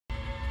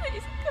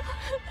Please, God.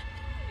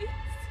 Please.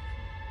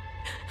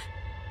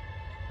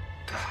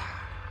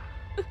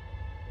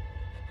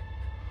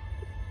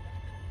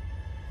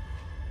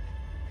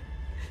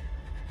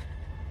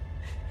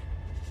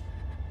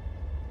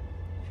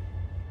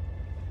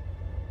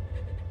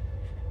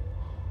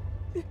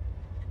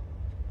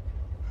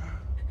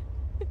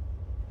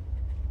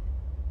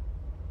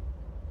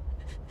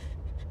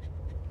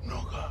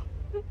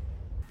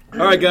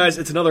 All right, guys,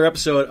 it's another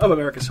episode of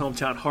America's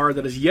Hometown Horror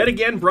that is yet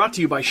again brought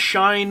to you by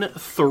Shine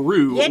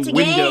Through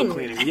Window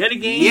Cleaning. Yet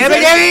again. You say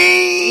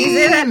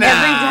that every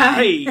time.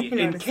 Hey,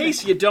 in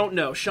case you don't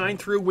know, Shine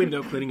Through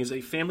Window Cleaning is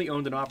a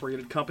family-owned and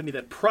operated company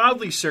that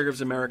proudly serves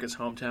America's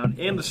hometown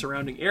and the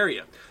surrounding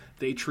area.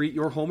 They treat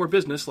your home or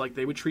business like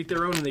they would treat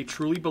their own, and they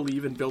truly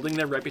believe in building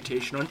their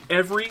reputation on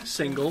every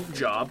single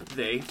job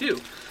they do.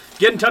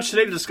 Get in touch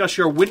today to discuss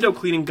your window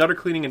cleaning, gutter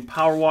cleaning, and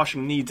power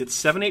washing needs at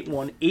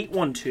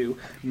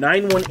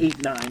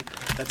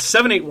 781-812-9189. That's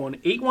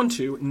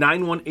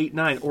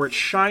 781-812-9189, or at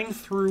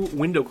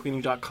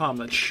shinethroughwindowcleaning.com.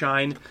 That's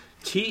shine,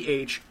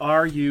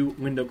 T-H-R-U,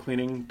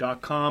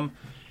 windowcleaning.com.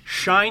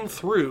 Shine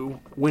Through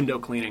Window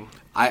Cleaning.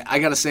 I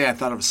gotta say, I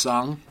thought of a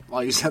song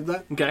while you said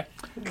that. Okay.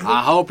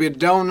 I hope you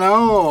don't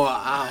know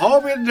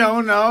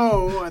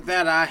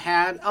that I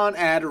had an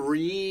ad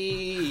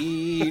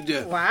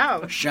read.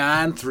 Wow.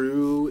 Shine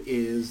Through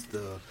is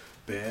the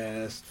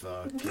best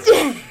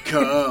fucking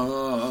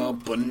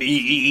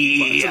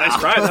company. That's a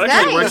nice rhyme. That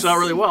actually works out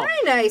really well.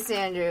 Very nice,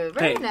 Andrew.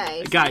 Very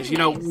nice. Guys,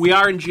 Very nice. we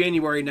are in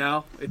January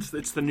now.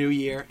 It's the new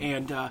year,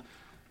 and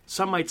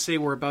some might say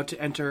we're about to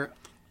enter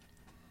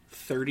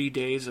 30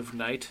 days of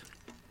night,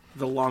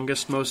 the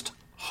longest, most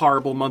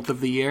horrible month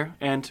of the year.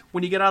 And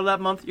when you get out of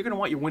that month, you're going to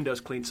want your windows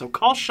cleaned. So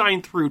call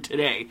Shine Through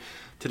today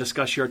to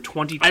discuss your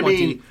 2020. I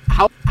mean,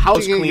 how are you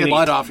going to get cleaning.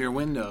 blood off your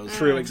windows?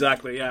 True,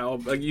 exactly. Yeah,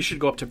 well, you should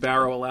go up to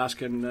Barrow,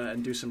 Alaska,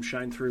 and do some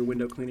Shine Through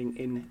window cleaning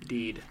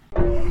indeed.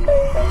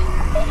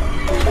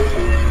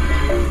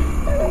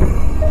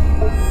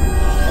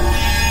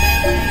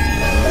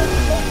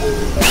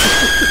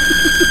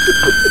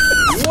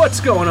 What's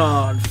going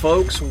on,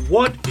 folks?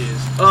 What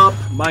is up?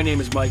 My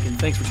name is Mike, and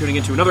thanks for tuning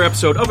in to another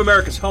episode of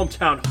America's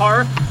Hometown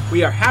Horror.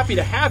 We are happy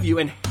to have you,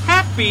 and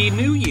Happy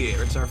New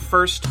Year! It's our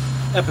first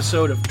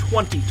episode of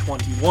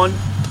 2021.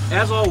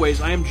 As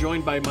always, I am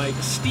joined by my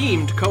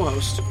esteemed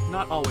co-host.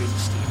 Not always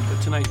esteemed,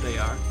 but tonight they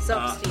are.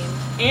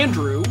 Self-esteemed.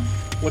 Andrew.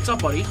 What's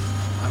up, buddy?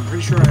 I'm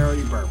pretty sure I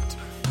already burped.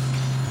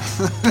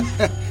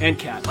 And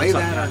Kat. Play What's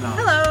up, that Kat? or not?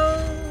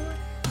 Hello.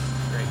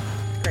 Great.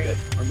 Great.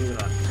 We're moving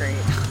on. Great.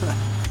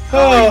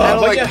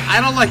 I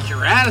don't like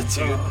your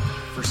attitude,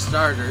 for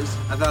starters.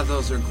 I thought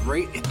those were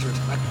great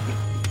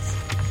introductions.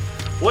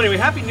 Well, anyway,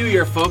 Happy New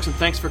Year, folks, and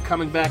thanks for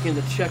coming back in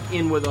to check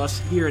in with us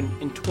here in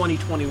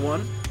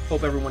 2021.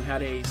 Hope everyone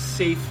had a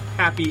safe,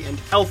 happy, and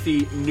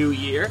healthy New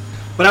Year.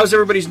 But how was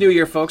everybody's New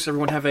Year, folks?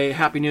 Everyone have a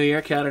Happy New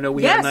Year. Kat, I know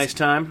we had a nice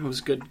time. It was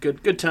a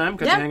good time.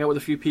 Got to hang out with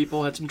a few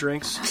people, had some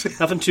drinks.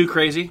 Nothing too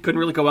crazy. Couldn't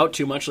really go out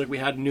too much like we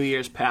had New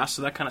Year's past,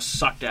 so that kind of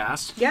sucked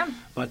ass. Yeah.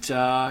 But,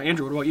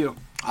 Andrew, what about you?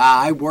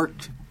 I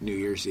worked New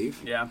Year's Eve.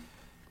 Yeah.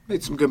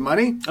 Made some good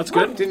money. That's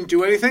good. Didn't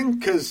do anything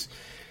because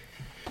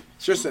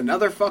it's just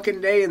another fucking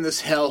day in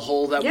this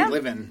hellhole that we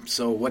live in.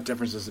 So what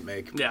difference does it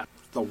make? Yeah.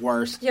 It's the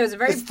worst. Yeah, it was a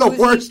very It's the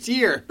worst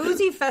year.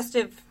 boozy,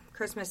 festive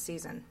Christmas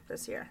season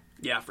this year.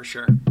 Yeah, for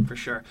sure.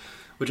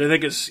 Which I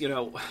think is,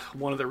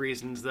 one of the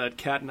reasons that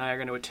Kat and I are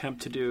going to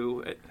attempt to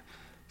do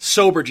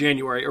sober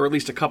January, or at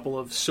least a couple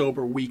of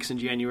sober weeks in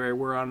January.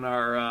 We're on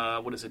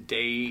our,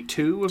 day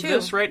 2 of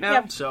this right now.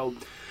 Yep. So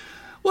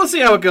we'll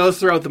see how it goes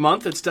throughout the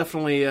month. It's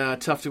definitely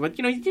tough to, but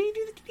you need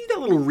a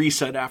little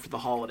reset after the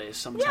holidays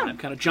sometime. Yeah.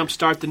 Kind of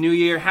jumpstart the new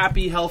year,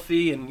 happy,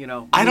 healthy, and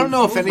I don't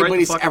know if move right the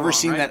anybody's fuck ever along,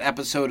 seen right? that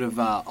episode of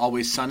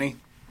Always Sunny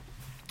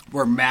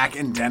where Mac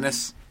and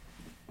Dennis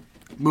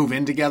move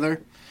in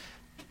together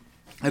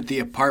at the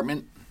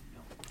apartment.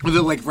 Where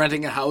they're like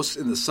renting a house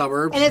in the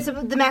suburbs. And it's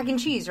the mac and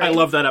cheese, right? I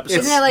love that episode.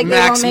 Isn't it like they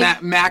all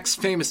make... Mac's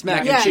famous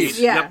mac Yes, and cheese.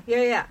 Yeah, Yep.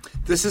 yeah.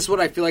 This is what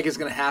I feel like is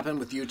going to happen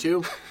with you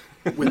two.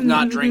 With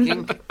not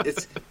drinking.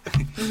 It's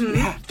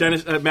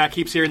Dennis, Matt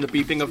keeps hearing the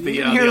beeping of the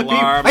hear the beep.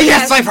 alarm. Oh,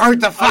 yes, I've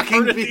heard the fucking I've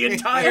heard it the beep.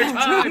 entire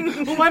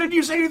time. Well, why didn't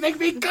you say anything?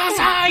 Because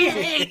I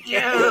hate you.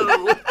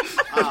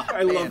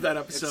 I love that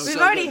episode. We've so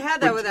already good.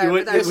 had that with our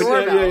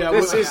doorbell. Yeah.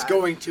 This is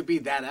going to be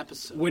that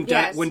episode. When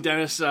Yes. when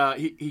Dennis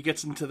he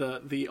gets into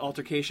the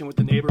altercation with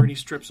the neighbor and he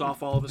strips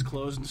off all of his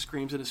clothes and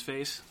screams in his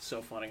face.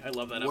 So funny. I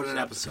love that episode. What an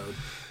episode.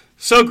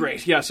 So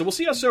great. Yeah, so we'll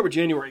see how sober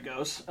January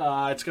goes.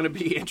 It's going to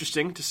be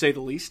interesting, to say the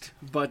least.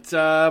 But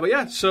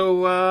yeah,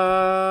 so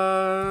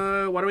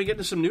why don't we get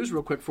into some news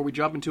real quick before we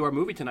jump into our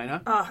movie tonight, huh?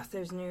 Oh,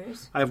 there's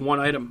news. I have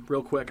one item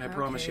real quick, I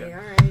promise you. All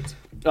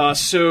right.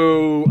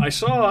 So I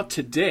saw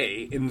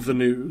today in the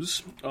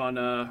news on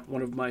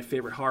one of my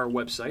favorite horror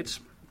websites.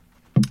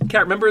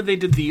 Kat, remember they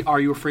did the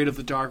Are You Afraid of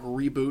the Dark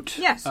reboot?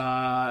 Yes.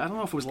 I don't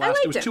know if it was I last.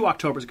 liked It was it. 2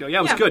 Octobers ago. Yeah,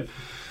 it was Yeah. good.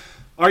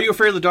 Are You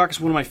Afraid of the Dark is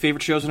one of my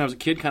favorite shows when I was a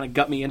kid. Kind of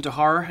got me into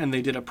horror, and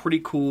they did a pretty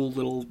cool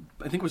little,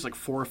 I think it was like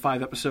 4 or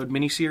 5 episode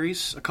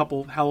miniseries a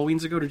couple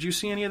Halloweens ago. Did you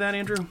see any of that,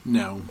 Andrew?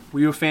 No. Were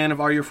you a fan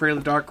of Are You Afraid of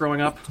the Dark growing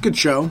up? Good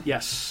show.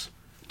 Yes,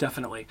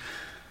 definitely.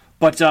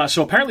 But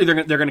so apparently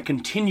they're going to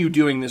continue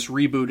doing this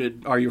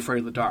rebooted Are You Afraid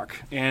of the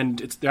Dark, and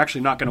they're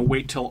actually not going to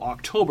wait till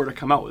October to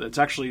come out with it.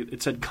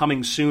 It said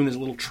coming soon. There's a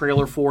little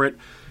trailer for it,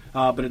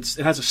 but it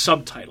has a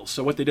subtitle.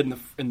 So what they did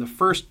in the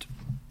first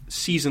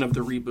season of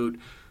the reboot,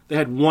 they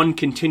had one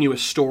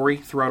continuous story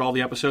throughout all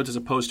the episodes as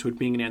opposed to it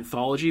being an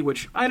anthology,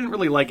 which I didn't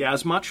really like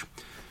as much,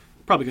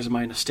 probably because of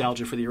my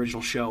nostalgia for the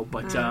original show.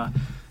 But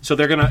so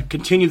they're going to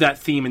continue that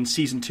theme in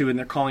Season 2, and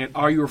they're calling it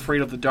Are You Afraid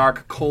of the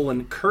Dark,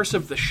 Curse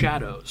of the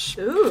Shadows.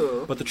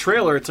 Ooh. But the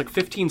trailer, it's like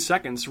 15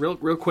 seconds, real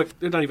quick.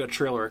 It's not even a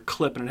trailer, a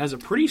clip, and it has a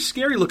pretty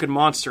scary-looking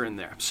monster in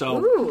there.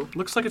 So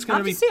looks like it's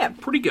going to be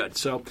pretty good.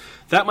 So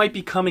that might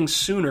be coming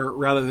sooner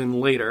rather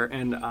than later,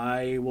 and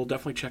I will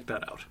definitely check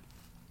that out.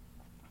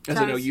 As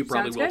I know you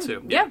probably will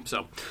too. Yeah.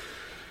 So,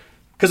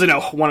 because I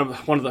know one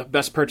of the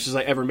best purchases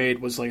I ever made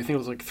was I think it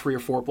was like 3 or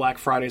 4 Black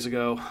Fridays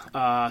ago.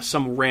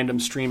 Some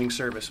random streaming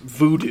service,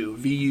 Vudu,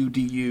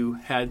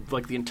 VUDU, had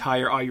like the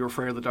entire Are You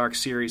Afraid of the Dark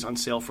series on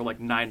sale for like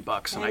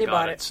 $9, and I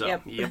got it. So,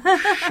 yep,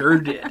 sure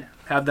did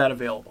have that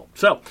available.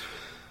 So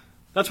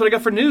that's what I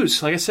got for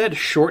news. Like I said,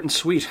 short and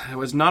sweet. There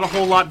was not a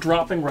whole lot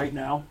dropping right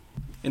now.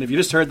 And if you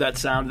just heard that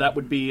sound, that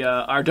would be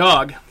our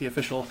dog, the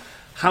official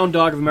hound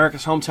dog of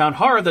America's Hometown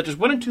Horror, that just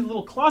went into the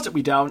little closet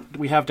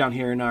we have down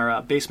here in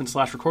our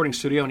basement/recording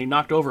studio, and he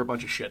knocked over a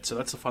bunch of shit. So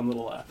that's a fun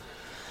little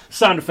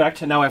sound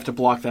effect, and now I have to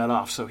block that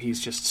off. So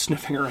he's just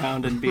sniffing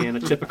around and being a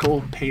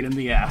typical pain in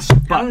the ass.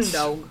 But Hound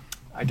dog.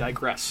 I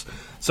digress.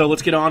 So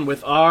let's get on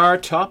with our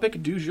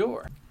topic du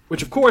jour,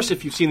 which, of course,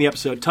 if you've seen the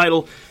episode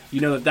title,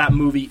 you know that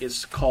movie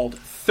is called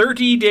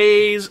 30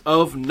 Days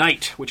of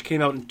Night, which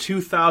came out in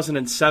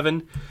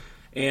 2007.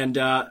 And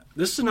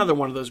this is another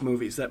one of those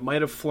movies that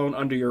might have flown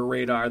under your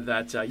radar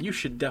that you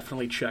should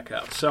definitely check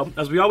out. So,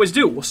 as we always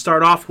do, we'll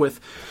start off with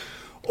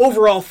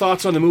overall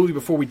thoughts on the movie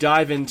before we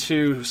dive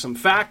into some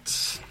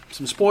facts,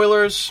 some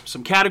spoilers,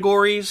 some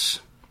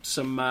categories,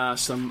 some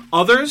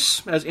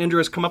others, as Andrew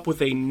has come up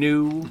with a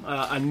new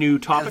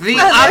topic. The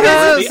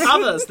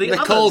others.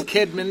 Nicole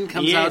Kidman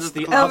comes out as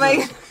the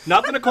others.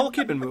 Not the Nicole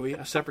Kidman movie,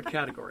 a separate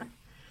category.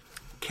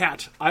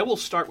 Kat, I will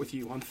start with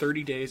you on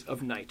 30 Days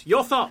of Night.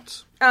 Your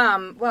thoughts?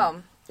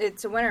 Well,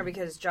 it's a winner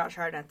because Josh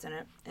Hartnett's in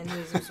it, and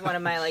he's one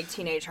of my like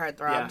teenage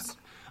heartthrobs. Yeah.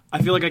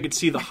 I feel like I could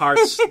see the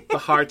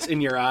hearts in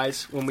your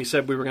eyes when we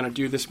said we were going to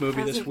do this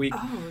movie this week.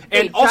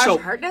 And also,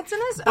 Josh Hartnett's in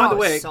this? By the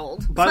way,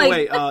 sold. By the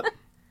way,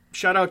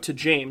 shout out to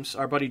James,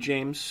 our buddy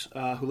James,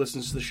 who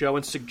listens to the show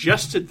and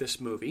suggested this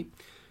movie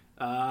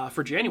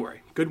for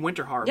January. Good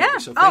winter horror movie.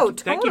 So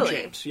thank you,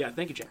 James. Yeah,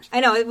 thank you, James. I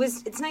know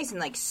it's nice and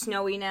like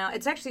snowy now.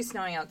 It's actually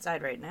snowing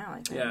outside right now,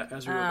 I think. Yeah,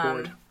 as we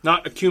record.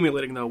 Not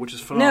accumulating though, which is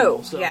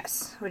phenomenal. No,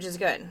 yes, which is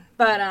good.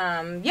 But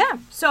yeah,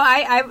 so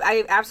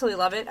I absolutely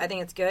love it. I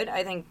think it's good.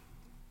 I think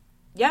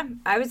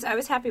I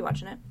was happy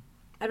watching it.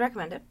 I'd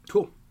recommend it.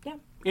 Cool. Yeah.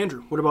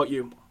 Andrew, what about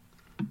you?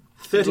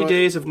 30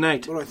 Days of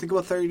Night. What do I think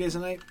about 30 Days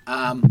of Night?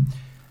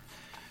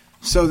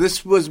 So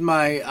this was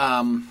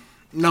my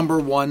number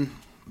one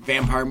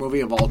vampire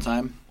movie of all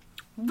time.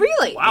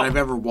 Really? That I've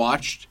ever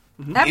watched.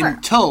 Ever.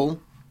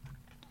 Until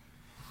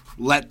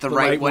Let the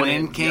Right One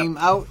In came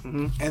out,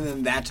 and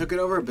then that took it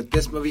over. But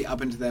this movie,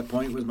 up until that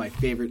point, was my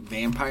favorite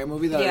vampire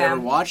movie that I ever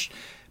watched.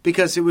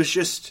 Because it was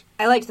just...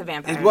 I liked the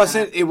vampire. It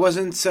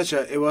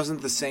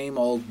wasn't the same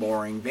old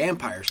boring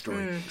vampire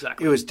story.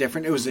 Exactly. It was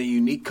different. It was a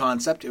unique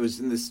concept. It was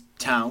in this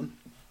town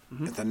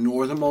at the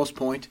northernmost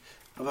point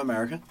of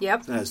America.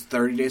 Yep. It has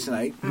 30 Days a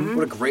Night.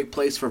 What a great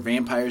place for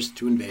vampires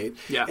to invade.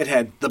 Yeah. It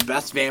had the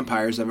best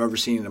vampires I've ever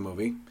seen in a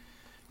movie.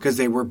 Because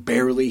they were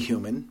barely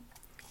human.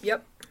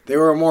 Yep. They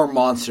were more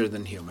monster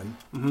than human.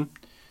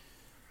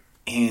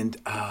 And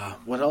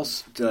what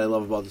else did I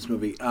love about this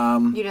movie?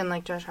 You didn't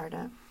like Josh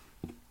Hartnett?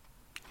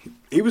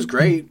 He was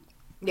great.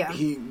 Yeah.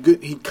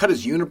 He cut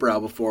his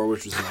unibrow before,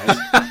 which was nice.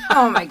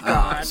 Oh my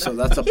god. So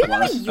that's a He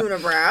didn't have plus. a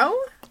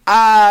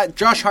unibrow?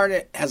 Josh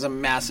Hartnett has a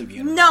massive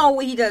unibrow. No,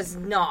 he does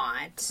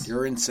not.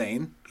 You're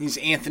insane. He's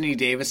Anthony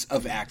Davis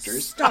of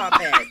actors. Stop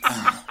it.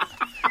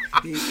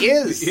 He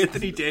is.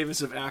 Anthony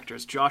Davis of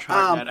actors. Josh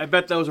Hartnett. I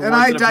bet those are And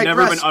words that have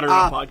never digress. been uttered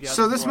on a podcast.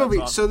 So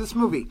this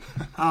movie,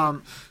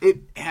 it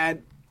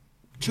had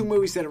two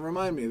movies that it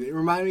reminded me of. It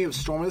reminded me of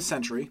Storm of the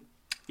Century.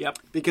 Yep.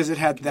 Because it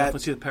had that definitely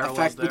see the parallels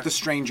effect there. with the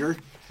stranger.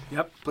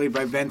 Yep. Played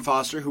by Ben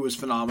Foster, who was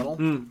phenomenal.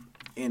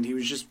 And he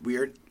was just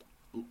weird.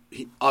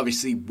 He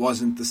obviously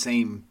wasn't the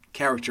same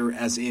character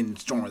as in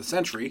Storm of the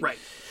Century. Right.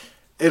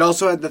 It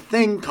also had the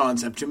Thing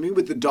concept to me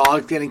with the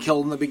dog getting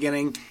killed in the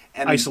beginning.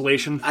 And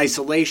isolation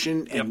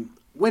and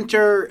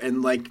winter,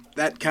 and like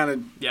that kind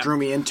of drew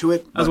me into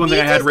it. That was one thing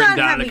I had written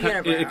down.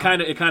 It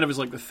kind of is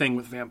like the Thing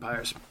with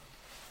vampires.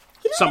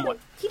 Somewhat.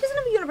 He doesn't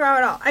have a unibrow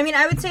at all. I mean,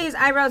 I would say his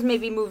eyebrows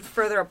maybe moved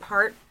further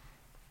apart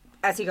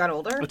as he got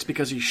older. That's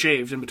because he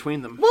shaved in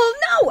between them. Well,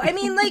 no. I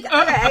mean, like, okay,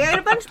 I got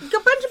a bunch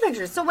of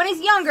pictures. So when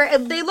he's younger,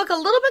 they look a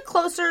little bit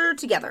closer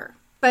together.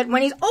 But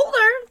when he's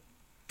older,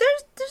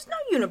 there's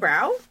no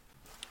unibrow.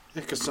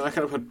 Because they're not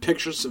going to put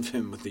pictures of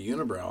him with the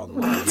unibrow on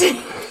the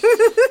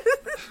wall.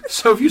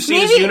 So have you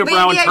seen his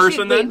unibrow in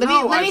person then? Let me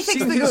I've fix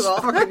seen the his Google.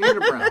 fucking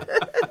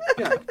unibrow.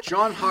 Yeah,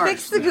 John Hart.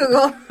 Fix the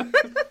Google.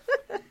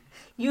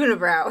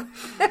 Unibrow.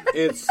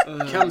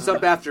 It comes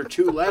up after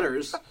 2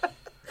 letters.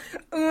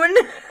 Un.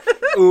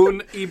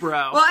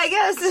 Unibrow. Well, I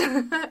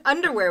guess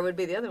underwear would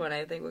be the other one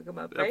I think would come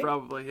up, right?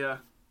 Probably, yeah.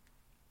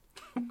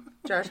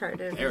 Josh Hart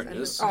did. There it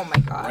is. Oh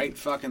my god. Right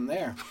fucking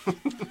there.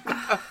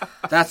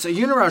 That's a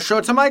unibrow. Show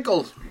it to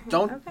Michael.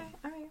 Don't. Okay.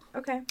 All right.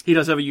 Okay. He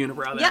does have a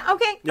unibrow there. Yeah.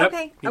 Okay. Yep,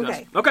 Okay. he does.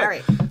 Okay. Okay. All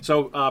right.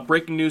 So,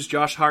 breaking news,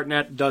 Josh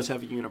Hartnett does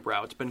have a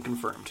unibrow. It's been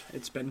confirmed.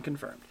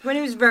 When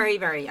he was very,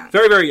 very young.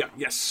 Very, very young,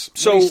 yes.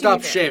 So, He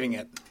stopped shaving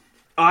it.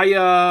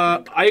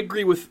 I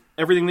agree with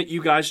everything that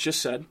you guys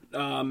just said.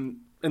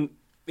 And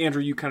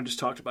Andrew, you kind of just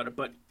talked about it,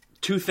 but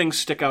 2 things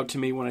stick out to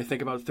me when I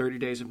think about 30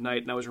 Days of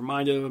Night, and I was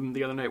reminded of them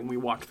the other night when we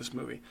watched this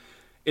movie.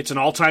 It's an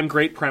all-time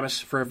great premise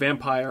for a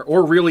vampire,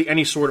 or really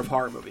any sort of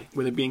horror movie,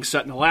 with it being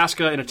set in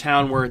Alaska in a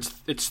town where it's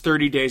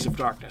 30 days of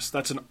darkness.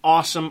 That's an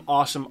awesome,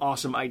 awesome,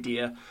 awesome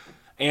idea,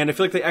 and I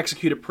feel like they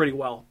execute it pretty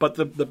well. But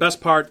the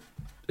best part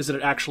is that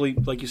it actually,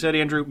 like you said,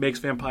 Andrew, makes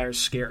vampires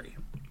scary.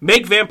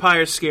 Make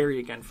vampires scary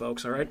again,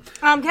 folks, all right?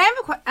 Can I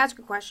ask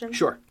a question?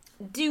 Sure.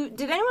 Did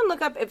anyone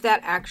look up if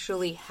that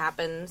actually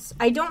happens?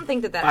 I don't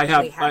think that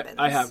actually happens.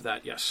 I have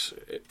that, yes.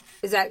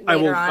 Is that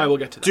later on? I will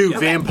get to that. Do Yeah.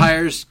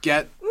 vampires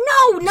get...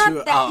 No, not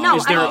To- that. No,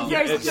 Is there- I think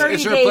there's is 30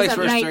 is there a days place of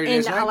where it's night 30 in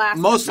days of night? Alaska.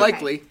 Most Okay.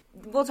 likely.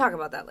 We'll talk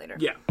about that later.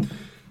 Yeah.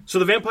 So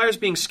the vampires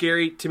being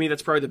scary, to me,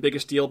 that's probably the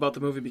biggest deal about the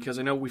movie, because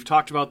I know we've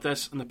talked about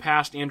this in the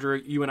past.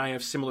 Andrew, you and I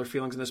have similar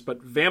feelings in this,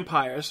 but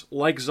vampires,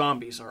 like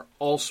zombies, are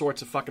all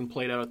sorts of fucking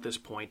played out at this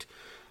point.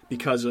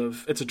 Because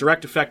of it's a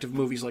direct effect of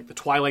movies like the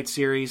Twilight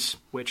series,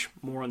 which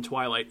more on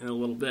Twilight in a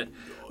little bit,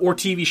 or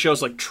TV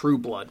shows like True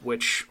Blood,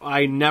 which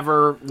I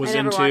never was I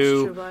never into. watched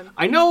True Blood.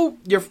 I know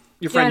your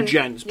friend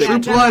Jen's big Yeah,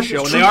 into Jen that watches show,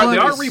 and True they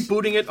are Blood is-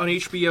 rebooting it on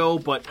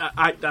HBO, but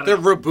I don't They're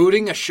know.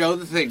 rebooting a show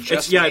that they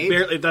just made?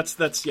 Barely. That's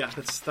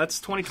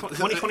 2020,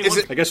 2021. Is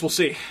it- I guess we'll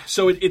see.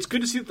 So it's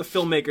good to see that the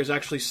filmmakers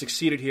actually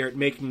succeeded here at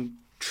making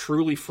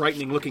truly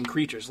frightening looking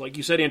creatures. Like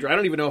you said, Andrew, I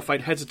don't even know if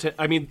I'd hesitate.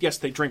 I mean, yes,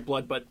 they drink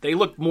blood, but they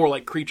look more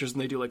like creatures than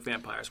they do like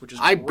vampires, which is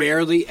I great.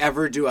 barely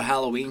ever do a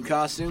Halloween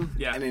costume.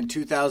 Yeah. And in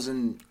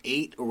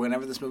 2008, or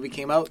whenever this movie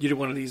came out, You did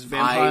one of these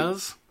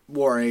vampires. I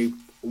wore a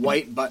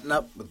white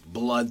button-up with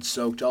blood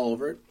soaked all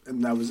over it,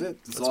 and that was it.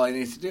 That's all I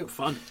needed to do.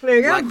 Fun. There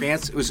you go. Black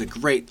pants. It was a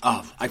great...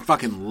 Oh, I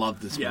fucking love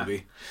this Yeah.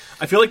 movie.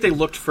 I feel like they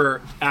looked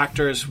for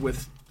actors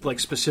with like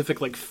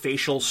specific like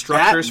facial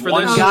structures That for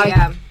one this. guy,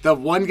 yeah. the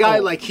one guy,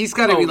 Oh. like, he's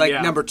got to be, Oh, like,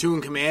 yeah. number 2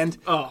 in command.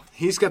 Oh,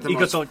 He's got the he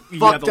most got the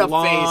fucked the up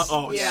long, face.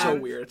 Oh, it's Yeah. so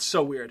weird. It's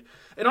so weird.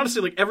 And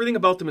honestly, like everything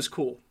about them is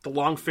cool. The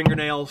long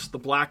fingernails, the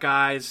black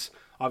eyes,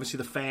 obviously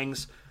the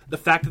fangs. The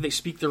fact that they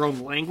speak their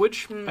own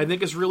language, I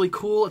think, is really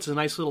cool. It's a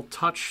nice little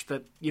touch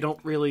that you don't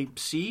really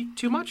see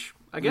too much,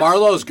 I guess.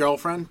 Marlowe's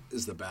girlfriend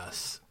is the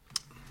best.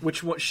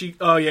 Which one? She?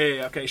 Oh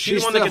yeah. Okay, she's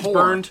the one that the gets whore.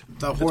 burned.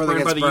 The That's whore that burned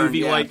gets by the burned, UV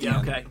yeah, light. Yeah. yeah.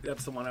 Okay,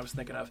 that's the one I was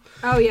thinking of.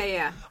 Oh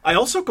yeah. I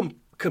also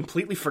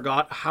completely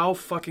forgot how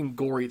fucking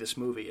gory this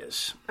movie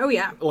is. Oh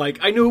yeah. Like,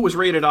 I knew it was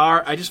rated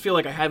R. I just feel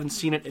like I haven't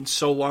seen it in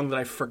so long that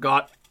I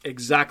forgot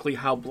exactly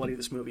how bloody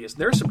this movie is.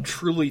 There are some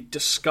truly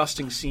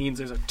disgusting scenes.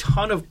 There's a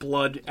ton of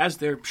blood, as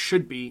there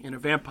should be in a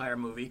vampire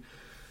movie.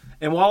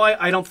 And while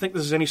I don't think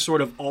this is any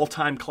sort of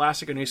all-time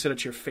classic, I know you said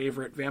it's your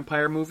favorite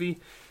vampire movie,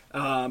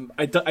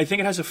 I think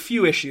it has a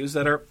few issues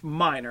that are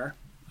minor.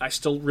 I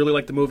still really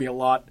like the movie a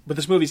lot, but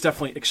this movie is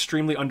definitely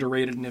extremely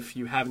underrated, and if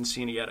you haven't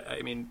seen it yet,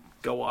 I mean,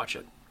 go watch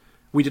it.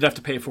 We did have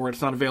to pay for it.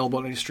 It's not available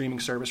on any streaming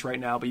service right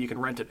now, but you can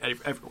rent it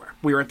everywhere.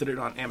 We rented it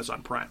on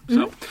Amazon Prime.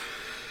 So,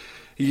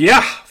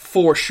 yeah,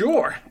 for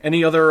sure.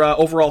 Any other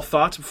overall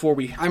thoughts before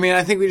we... I mean,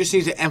 I think we just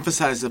need to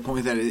emphasize the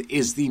point that it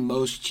is the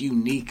most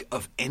unique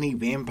of any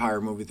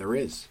vampire movie there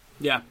is.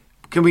 Yeah.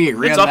 Can we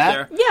agree It's on up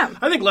that? there. Yeah.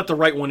 I think Let the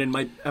Right One In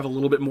might have a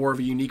little bit more of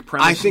a unique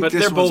premise, I think but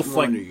this they're one's both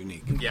more like...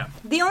 unique. Yeah.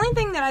 The only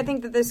thing that I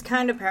think that this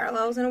kind of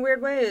parallels in a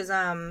weird way is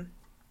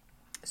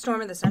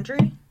Storm of the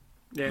Century.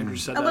 Yeah, Andrew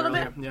said A that little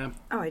earlier. bit. Yeah.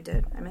 Oh, I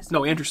did. I missed it.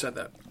 No, Andrew said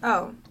that.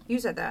 Oh, you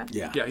said that.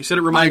 Yeah. Yeah, he said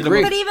it reminded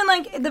agree. him But even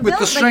like the With villain,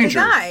 the stranger.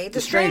 like the guy,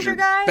 the stranger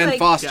guy, Ben like,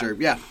 Foster,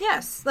 yeah.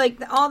 Yes,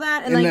 like all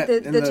that, and In like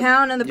the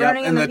town and the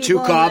burning and and the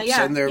people two cops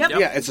yeah. and their Yep.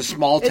 yeah, it's a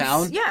small It's-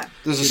 town. yeah.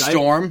 There's a Dude,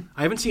 storm.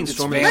 I haven't seen It's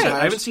Storm of the vampires.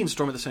 I haven't seen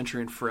Storm of the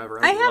Century in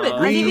forever. I have it love-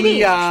 on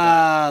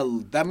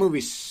DVD. That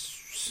movie,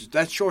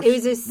 that short, It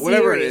was a series,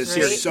 whatever it is,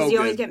 right? is so you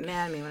always good. get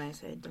mad at me when I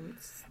say don't.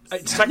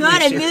 It's Not a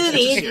technically movie,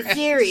 series. it's a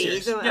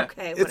series. Oh, Yeah.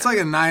 okay, It's like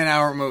a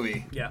 9-hour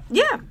movie. Yeah.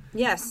 yeah,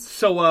 yes.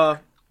 So,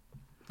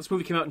 this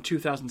movie came out in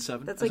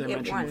 2007, That's as like I It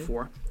mentioned Won.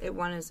 before. It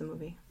Won is a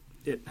movie.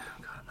 God,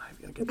 I'm not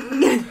even gonna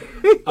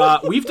get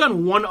that. We've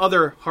done one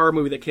other horror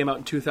movie that came out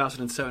in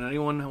 2007.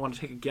 Anyone want to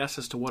take a guess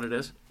as to what it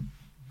is?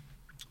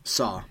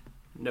 Saw.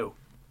 No.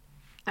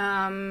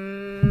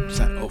 Is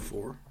that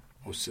 04?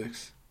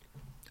 06?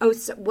 Oh,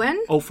 so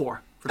when?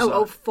 04. for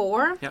Saw.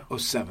 04? Yeah.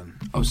 07.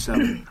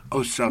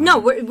 No,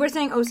 we're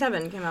saying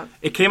 07 came out.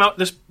 It came out,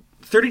 this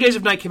 30 Days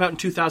of Night came out in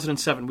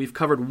 2007. We've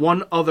covered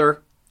one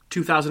other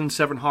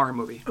 2007 horror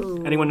movie.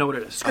 Ooh. Anyone know what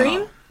it is?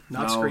 Scream?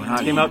 Not No, Scream.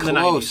 not It came out in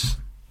the close. 90s.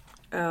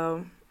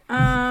 Oh.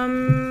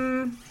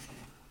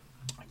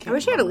 I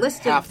wish I had a list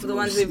half of the the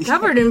ones movies. we've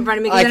covered in front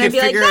of me, I because then I'd could be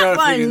like, figure it that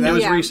out if you one. do It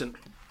was yeah. recent.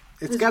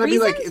 It's Was got to be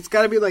like. recent? It's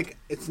got to be like.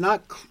 It's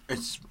not.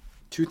 It's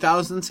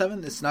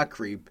 2007. It's not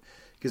Creep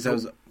because I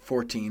was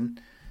 14.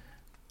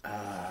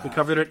 We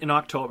covered it in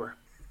October.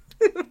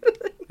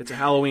 It's a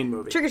Halloween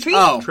movie. Trick or Treat?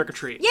 Oh, Trick or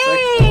Treat. Yay!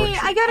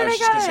 I got I it, was I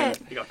just gonna got say it.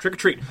 There you go. Trick or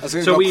Treat. I was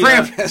going to So go we,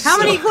 Krampus. How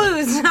many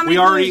clues? How many we clues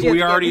already do you we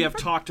have to already give?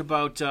 have talked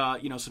about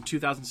some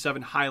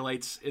 2007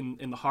 highlights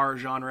in the horror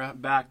genre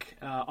back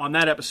on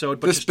that episode.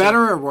 But This just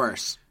better or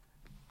worse?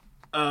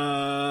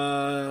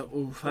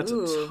 That's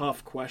Ooh. a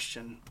tough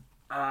question.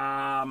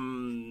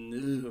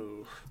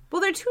 Ooh.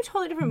 Well, they're two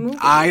totally different movies.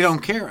 I don't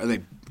care. Are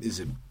they? Is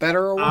it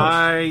better or worse?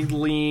 I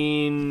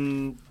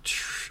lean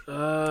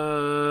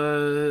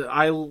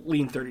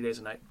 30 Days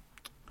a Night.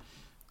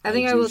 I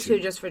think I do will too.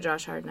 too, just for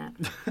Josh Hartnett.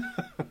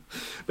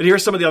 But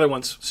here's some of the other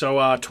ones.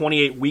 So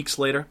 28 Weeks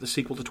Later, the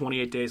sequel to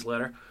 28 Days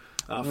Later.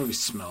 That movie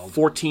smelled.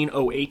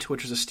 1408,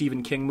 which is a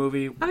Stephen King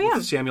movie yeah.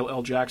 with Samuel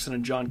L. Jackson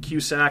and John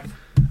Cusack.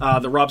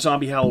 The Rob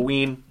Zombie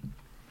Halloween.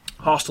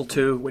 Hostel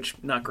 2, which,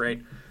 not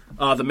great.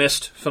 The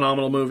Mist,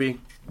 phenomenal movie.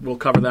 We'll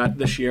cover that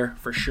this year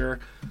for sure.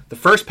 The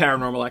first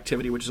Paranormal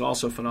Activity, which is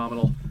also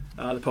phenomenal.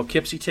 The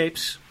Poughkeepsie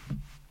Tapes,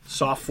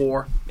 Saw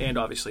 4, and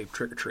obviously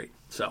Trick or Treat.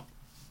 So,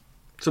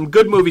 some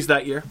good movies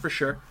that year, for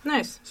sure.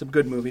 Nice. Some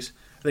good movies.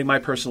 I think my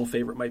personal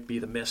favorite might be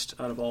The Mist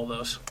out of all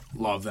those.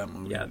 Love that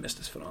movie. Yeah, The Mist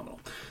is phenomenal.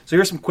 So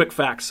here's some quick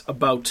facts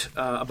about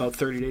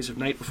 30 Days of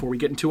Night before we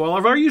get into all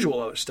of our usual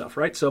other stuff,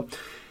 right? So,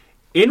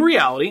 in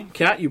reality,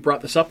 Kat, you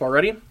brought this up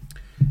already.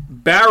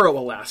 Barrow,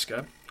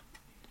 Alaska.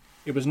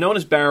 It was known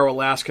as Barrow,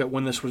 Alaska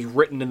when this was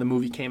written and the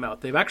movie came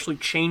out. They've actually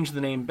changed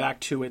the name back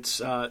to its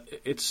I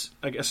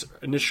guess,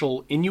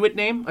 initial Inuit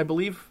name, I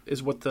believe,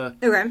 is what the...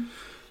 Okay.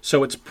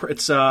 So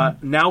it's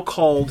now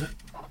called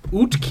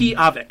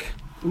Utqiagvik.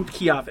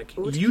 Utqiagvik.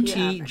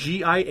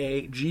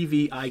 Utqiagvik.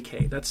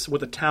 Utgiagvik. That's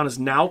what the town is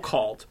now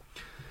called.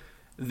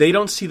 They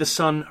don't see the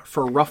sun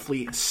for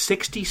roughly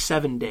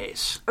 67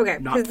 days. Okay,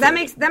 not because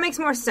 30. that makes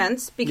more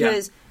sense,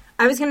 because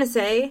I was going to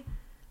say,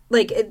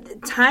 like,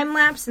 time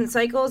lapse and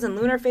cycles and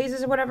lunar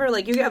phases or whatever,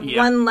 like, you have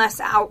one less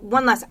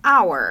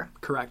hour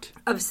Correct.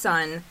 of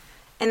sun,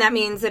 and that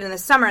means that in the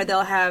summer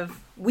they'll have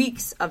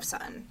weeks of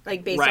sun,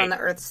 like, based Right. on the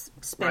Earth's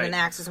spin Right. and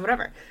axis or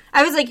whatever.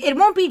 I was like, it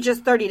won't be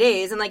just 30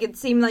 days, and, like, it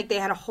seemed like they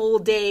had a whole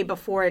day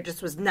before it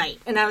just was night,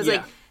 and I was Yeah.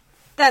 like,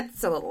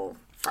 that's a little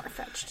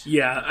far-fetched.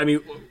 Yeah, I mean,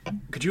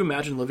 could you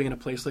imagine living in a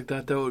place like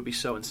that, though? It would be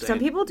so insane. Some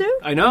people do.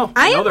 I know.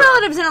 I know have there are.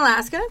 relatives in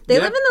Alaska. They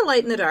Yeah. live in the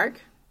light and the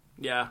dark.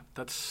 Yeah,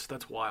 that's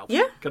wild.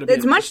 Yeah, Gotta be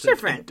it's much just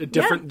different. A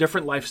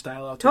different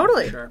lifestyle out there.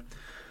 Totally. For sure.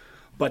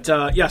 But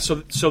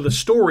so the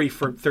story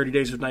for 30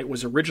 Days of Night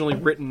was originally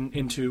written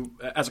into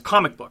as a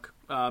comic book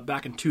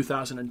back in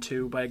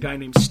 2002 by a guy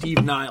named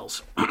Steve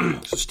Niles.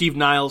 So Steve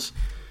Niles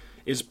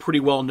is pretty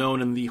well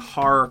known in the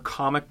horror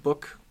comic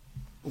book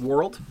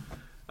world.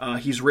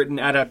 He's written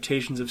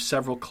adaptations of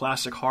several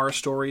classic horror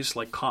stories,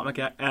 like comic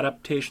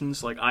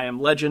adaptations, like I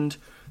Am Legend,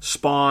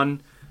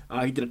 Spawn.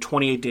 He did a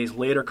 28 Days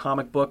Later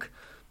comic book.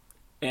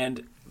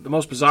 And the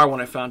most bizarre one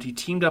I found, he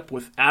teamed up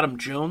with Adam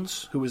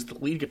Jones, who is the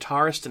lead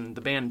guitarist in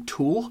the band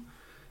Tool,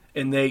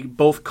 and they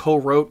both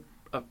co-wrote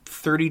a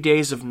 30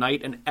 Days of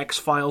Night and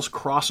X-Files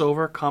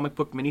crossover comic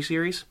book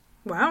miniseries.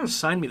 Wow.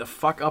 Sign me the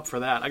fuck up for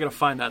that. I gotta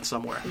find that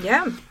somewhere.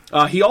 Yeah.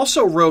 He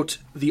also wrote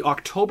The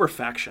October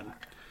Faction,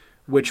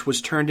 which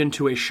was turned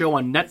into a show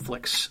on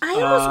Netflix. I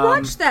almost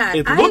watched that.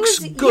 It I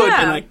looks was- good,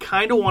 yeah. and I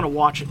kind of want to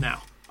watch it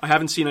now. I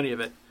haven't seen any of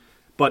it.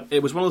 But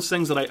it was one of those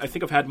things that I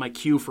think I've had in my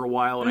queue for a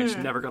while, and I just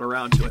never got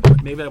around to it.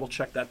 But maybe I will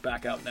check that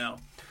back out now.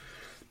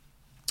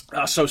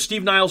 So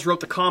Steve Niles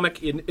wrote the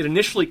comic. It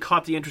initially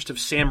caught the interest of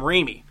Sam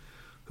Raimi,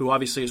 who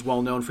obviously is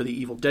well known for the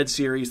Evil Dead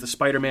series, the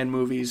Spider-Man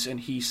movies, and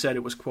he said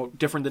it was, quote,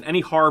 different than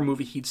any horror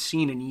movie he'd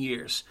seen in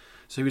years.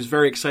 So he was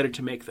very excited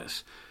to make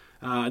this.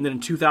 And then in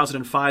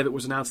 2005, it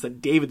was announced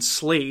that David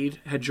Slade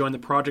had joined the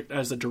project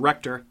as the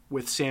director,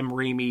 with Sam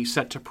Raimi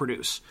set to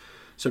produce.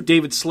 So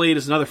David Slade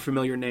is another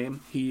familiar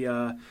name.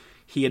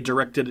 He had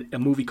directed a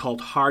movie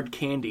called Hard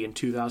Candy in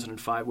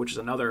 2005, which is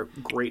another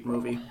great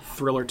movie,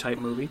 thriller-type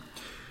movie.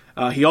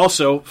 He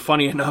also,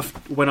 funny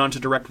enough, went on to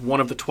direct one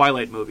of the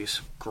Twilight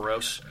movies.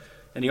 Gross.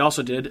 And he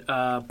also did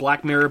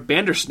Black Mirror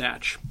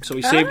Bandersnatch. So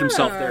he saved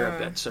himself there a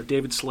bit. So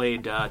David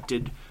Slade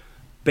did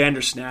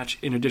Bandersnatch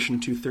in addition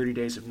to 30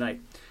 Days of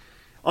Night.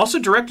 Also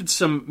directed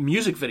some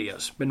music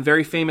videos. Been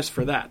very famous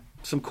for that.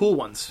 Some cool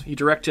ones. He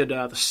directed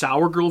the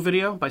Sour Girl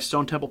video by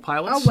Stone Temple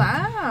Pilots. Oh,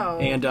 wow.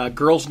 And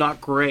Girls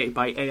Not Grey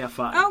by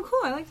AFI. Oh,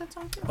 cool. I like that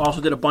song, too. Also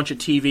did a bunch of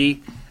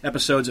TV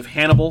episodes of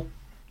Hannibal,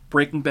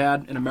 Breaking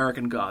Bad, and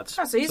American Gods.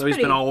 Oh, so he's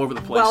been all over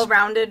the place.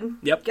 Well-rounded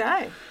Yep.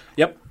 guy.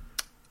 Yep.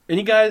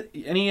 Any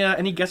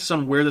guesses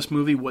on where this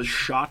movie was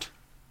shot?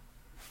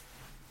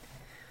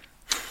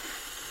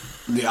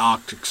 The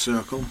Arctic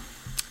Circle.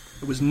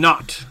 It was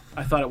not.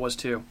 I thought it was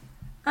too.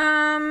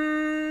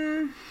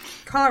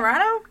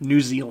 Colorado? New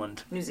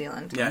Zealand. New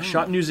Zealand. Yeah,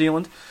 shot in New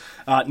Zealand.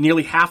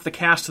 Nearly half the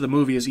cast of the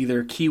movie is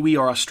either Kiwi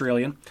or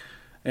Australian.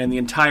 And the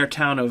entire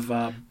town of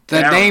They're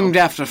Barrow- named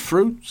after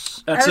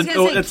fruits. That's I was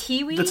gonna say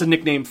Kiwi? That's a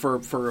nickname for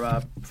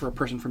a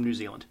person from New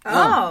Zealand.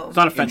 Oh. It's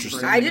not offensive.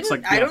 Interesting. or I anything. didn't.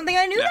 It's like, I yeah. don't think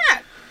I knew Yeah.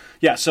 that.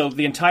 Yeah, so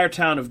the entire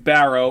town of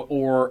Barrow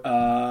or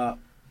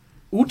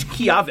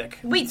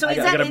Utqiagvik. Wait, so I is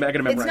gotta that?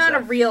 memorize It's not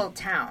that. a real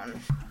town.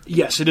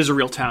 Yes, it is a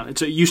real town.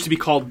 It used to be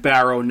called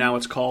Barrow. Now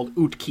it's called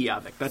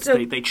Utqiagvik. That's So-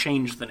 they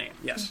changed the name.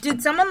 Yes.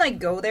 Did someone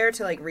go there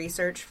to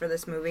research for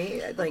this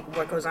movie,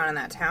 what goes on in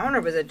that town,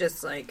 or was it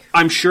just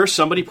I'm sure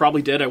somebody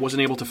probably did. I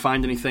wasn't able to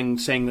find anything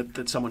saying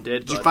that someone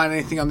did. Did you but find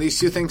anything on these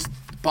two things?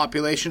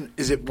 Population,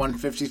 is it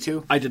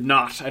 152? I did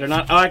not. I did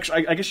not. Oh,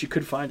 actually, I guess you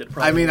could find it.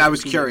 Probably I mean, I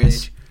was on the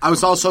curious. page. I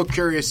was also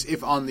curious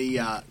if on the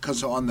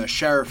because on the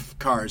sheriff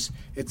cars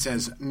it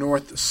says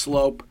North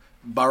Slope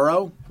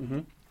Borough,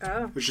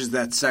 which is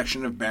that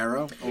section of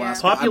Barrow,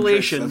 Alaska. I'm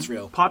curious if that's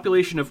real.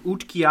 Population of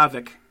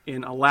Utqiagvik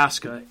in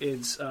Alaska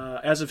is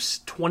as of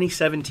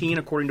 2017,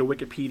 according to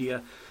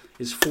Wikipedia,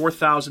 is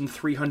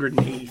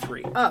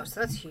 4,383. Oh, so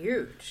that's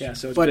huge. Yeah,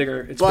 so it's But-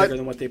 bigger. It's but- bigger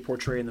than what they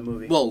portray in the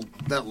movie. Well,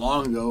 that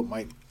long ago it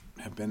might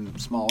have been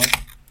smaller.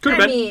 could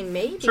have I been. mean,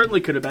 maybe.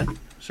 Certainly could have been.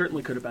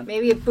 Certainly could have been.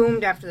 Maybe it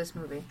boomed after this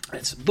movie.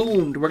 It's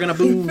boomed. We're gonna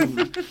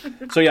boom.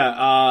 So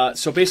yeah.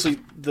 So basically,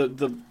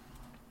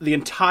 the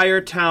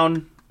entire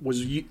town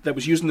that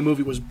was used in the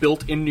movie was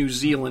built in New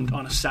Zealand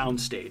on a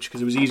soundstage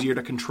because it was easier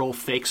to control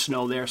fake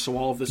snow there. So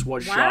all of this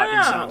was shot in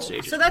Wow. sound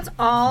stages. So that's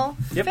all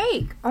Yep.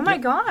 fake. Oh my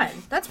god,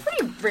 that's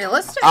pretty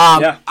realistic.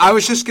 Yeah. I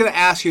was just going to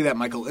ask you that,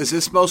 Michael. Is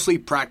this mostly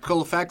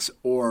practical effects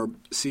or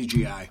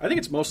CGI? I think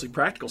it's mostly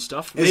practical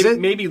stuff. Is it?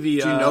 Maybe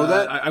the. Do you know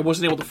that? I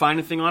wasn't able to find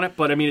anything on it,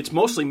 but I mean, it's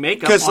mostly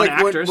makeup Because on like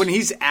actors. when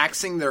he's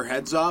axing their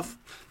heads off,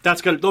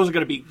 those are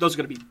gonna be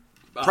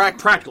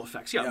practical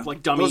effects. Yeah,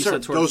 like dummies. Those are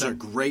that sort of those thing. are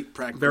great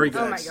practical. Very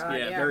good. Oh my God,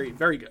 yeah. Very,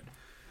 very good.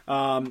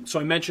 So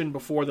I mentioned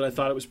before that I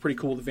thought it was pretty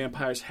cool the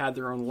vampires had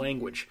their own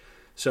language.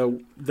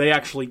 So they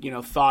actually,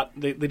 thought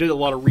they did a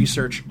lot of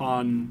research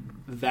on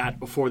that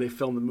before they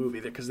filmed the movie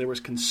because there was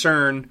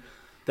concern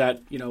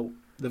that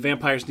the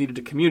vampires needed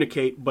to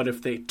communicate, but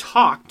if they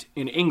talked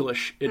in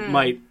English, it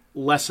might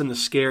lessen the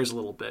scares a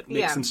little bit, makes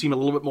Yeah. them seem a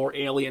little bit more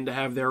alien to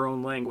have their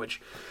own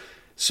language.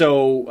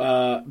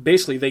 So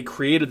basically, they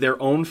created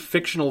their own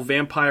fictional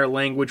vampire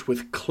language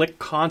with click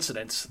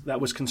consonants that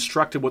was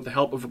constructed with the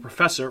help of a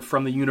professor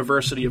from the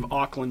University of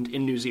Auckland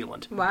in New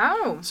Zealand.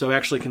 Wow. So I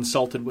actually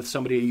consulted with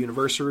somebody at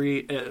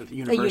university.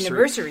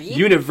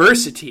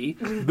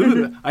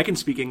 I can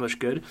speak English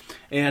good,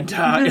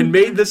 and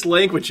made this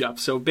language up.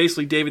 So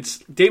basically,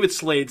 David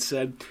Slade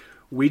said,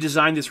 "We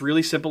designed this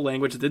really simple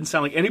language that didn't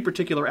sound like any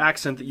particular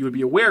accent that you would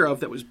be aware of.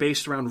 That was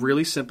based around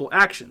really simple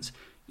actions: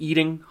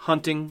 eating,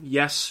 hunting,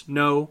 yes,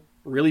 no,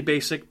 really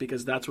basic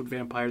because that's what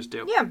vampires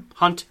do. Yeah.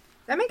 Hunt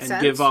That makes and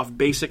sense. give off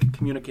basic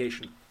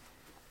communication."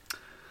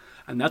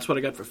 And that's what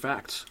I got for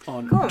facts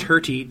on Cool.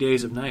 30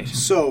 Days of Night.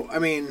 So, I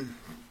mean,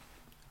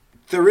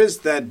 there is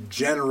that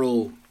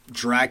general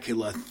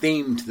Dracula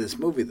theme to this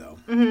movie, though.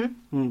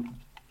 Mm-hmm.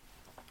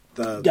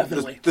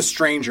 Definitely. The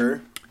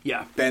stranger,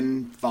 Yeah.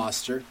 Ben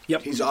Foster.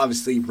 Yep. He's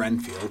obviously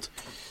Renfield.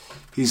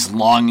 He's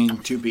longing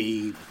to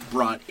be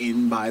brought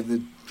in by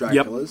the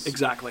Yep. Draculas.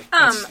 Exactly.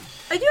 I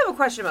do have a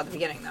question about the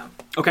beginning, though.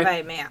 Okay. If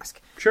I may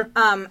ask. Sure.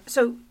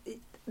 So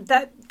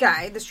that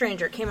guy, the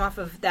stranger, came off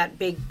of that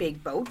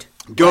big boat.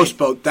 Ghost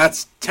boat.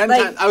 That's 10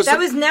 Like, times. that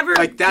was never-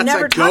 that's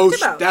never a talked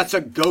ghost. about. That's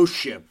a ghost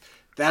ship.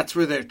 That's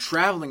where they're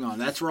traveling on.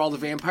 That's where all the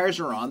vampires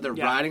are on. They're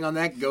Yeah. riding on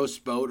that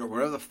ghost boat or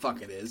whatever the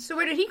fuck it is. So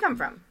where did he come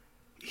from?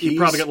 He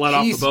probably got let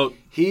off the he's- boat.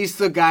 He's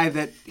the guy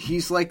that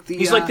he's like the.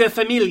 He's like the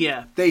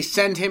familia. They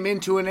send him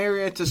into an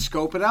area to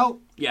scope it out.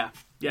 Yeah.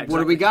 Yeah. What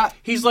do we got?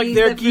 He's like He's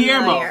their the familiar.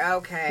 Guillermo.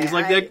 Okay. He's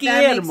like their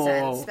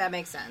Guillermo. That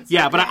makes sense.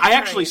 Yeah, but Okay, I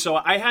actually, alright. so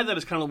I had that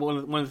as kind of one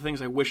of the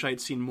things I wish I had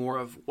seen more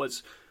of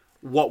was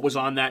what was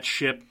on that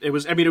ship. It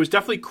was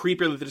definitely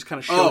creepier that they just kind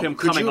of showed him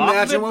could coming you off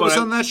imagine of it. what but was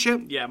I- on that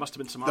ship? Yeah, it must have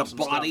been some The awesome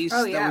bodies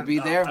Oh, that yeah. would be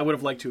stuff. there. I would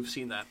have liked to have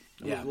seen that.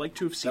 I would have liked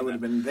to have seen That would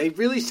have been. They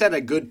really set a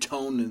good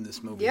tone in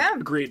this movie. Yeah.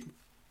 Agreed.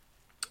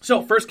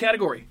 So, first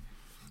category.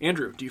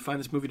 Andrew, do you find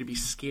this movie to be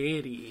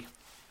scary?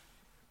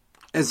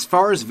 As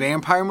far as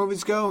vampire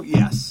movies go,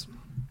 yes.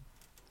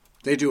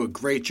 They do a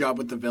great job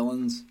with the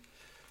villains.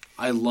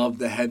 I love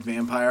the head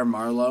vampire,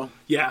 Marlowe.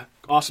 Yeah,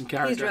 awesome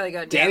character. He's really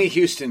good. Danny yeah.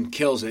 Houston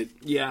kills it.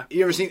 Yeah.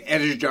 You ever seen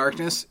Edge of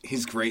Darkness?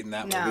 He's great in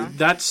that No. movie.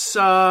 That's a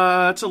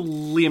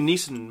Liam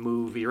Neeson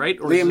movie, right?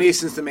 Or Liam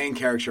is it- Neeson's the main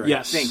character,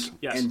 Yes, I think.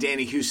 yes. And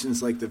Danny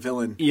Houston's like the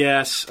villain.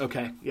 Yes.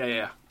 Okay.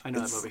 Yeah. I know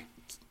that movie.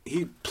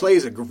 He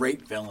plays a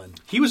great villain.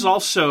 He was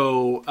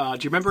also.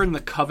 Do you remember in the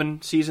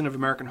Coven season of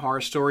American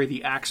Horror Story,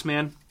 the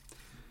Axeman,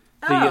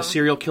 the Oh.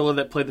 serial killer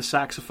that played the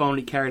saxophone?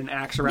 He carried an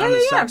axe around Yeah,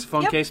 his yeah, yeah.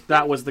 saxophone Yep. case.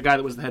 That was the guy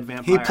that was the head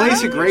vampire. He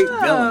plays a great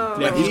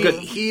villain. Yeah, Like, he's good.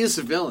 He is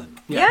a villain.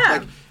 Yeah.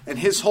 Like, and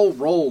his whole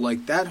role,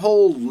 like that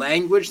whole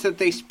language that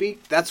they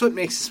speak, that's what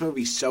makes this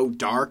movie so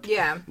dark.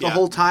 Yeah. The Yeah.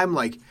 whole time,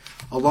 like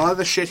A lot of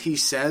the shit he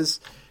says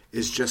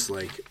is just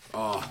like,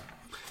 oh,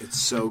 it's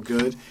so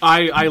good.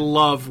 I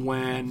love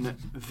when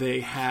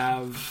they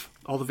have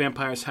all the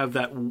vampires have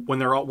that when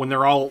they're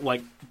all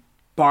like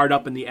barred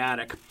up in the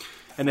attic,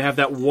 and they have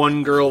that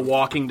one girl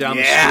walking down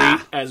the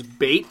street as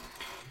bait.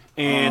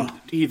 And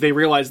they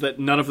realize that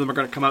none of them are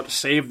going to come out to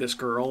save this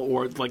girl,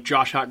 or like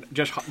Josh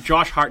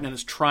Hartnett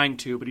is trying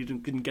to, but he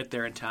didn't get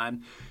there in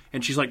time.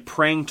 And she's like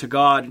praying to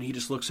God, and he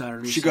just looks at her.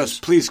 And she goes,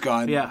 "Please,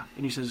 God." Yeah,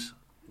 and he says,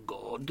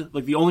 "God."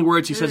 Like the only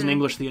words he says in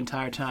English the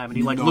entire time. And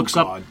he like looks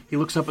God. up. He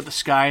looks up at the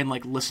sky and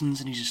like listens,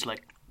 and he's just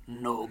like,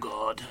 "No,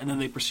 God." And then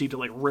they proceed to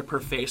like rip her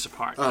face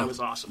apart. That was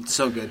awesome.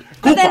 So good.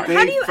 But then,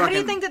 how do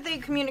you think that they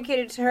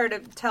communicated to her to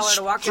tell her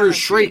to walk down the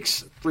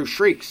street? Through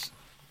shrieks.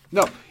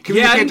 No, I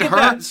communicate didn't to get her.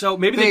 that. So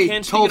maybe they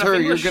can speak told enough her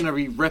English. you're going to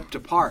be ripped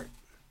apart.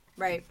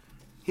 Right.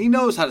 He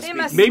knows how to They speak.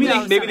 must- Maybe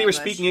No, they some were English.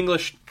 speaking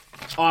English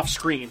off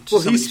screen. To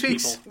Well, some he of these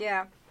speaks- people.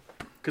 Yeah.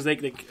 because they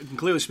can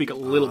clearly speak a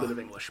little bit of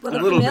English. Well,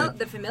 a little bit.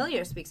 the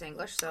familiar speaks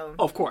English, so.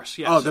 Oh, of course,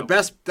 yeah. Oh, the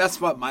best. That's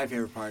what my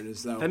favorite part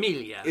is, though.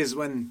 Familia. Is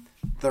when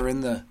they're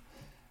in the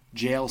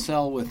jail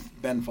cell with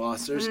Ben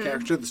Foster's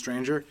character, the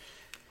stranger,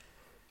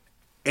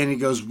 and he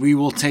goes, "We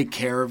will take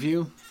care of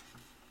you."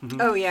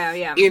 Oh, yeah,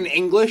 yeah. In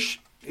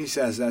English, he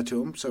says that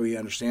to him, so he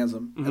understands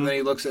him. Mm-hmm. And then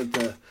he looks at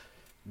the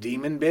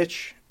demon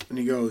bitch, and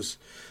he goes,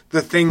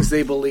 "The things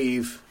they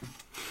believe,"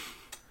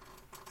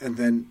 and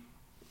then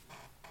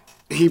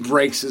he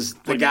breaks his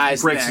breaks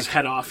neck. his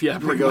head off. Yeah,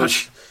 He pretty goes,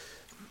 much.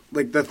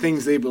 like the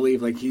things they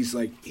believe, like he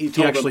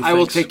told actually them, "I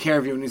will thinks. take care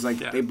of you," and he's like,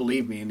 Yeah. "They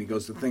believe me," and he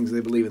goes, "The things they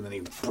believe," and then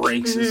he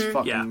breaks his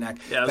fucking Yeah. neck.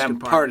 Yeah, that's a that good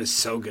part. part is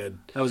so good.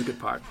 That was a good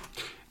part.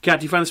 Kat,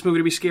 do you find this movie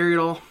to be scary at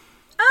all?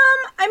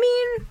 I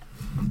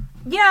mean,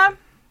 yeah.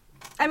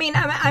 I mean,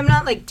 I'm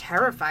not, like,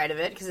 terrified of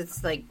it, because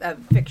it's, like, a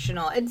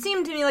fictional... It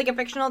seemed to me like a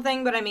fictional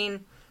thing, but, I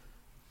mean,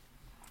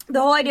 the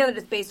whole idea that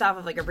it's based off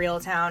of, like, a real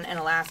town in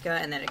Alaska,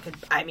 and that it could...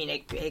 I mean,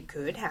 it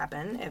could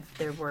happen if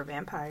there were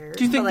vampires.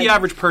 Do you think but, the like,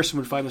 average person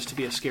would find this to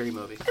be a scary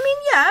movie? I mean,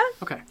 yeah.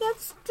 Okay. Yeah,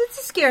 it's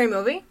a scary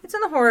movie. It's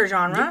in the horror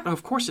genre.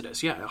 Of course it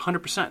is. Yeah,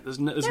 100%. There's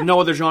no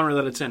other genre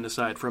that it's in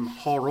aside from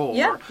horror.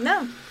 Yeah,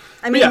 no.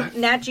 I mean, yeah,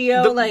 Nat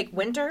Geo, like,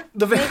 winter,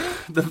 The maybe?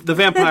 the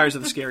vampires are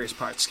the scariest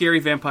part. Scary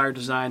vampire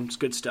design is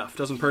good stuff.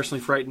 Doesn't personally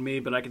frighten me,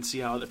 but I can see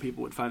how other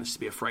people would find this to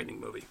be a frightening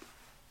movie.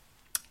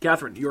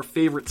 Catherine, your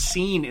favorite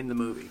scene in the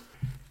movie?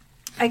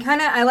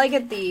 I like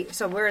it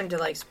so we're into,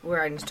 like,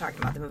 we're into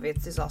talking about the movie.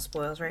 This is all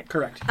spoils, right?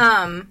 Correct.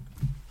 I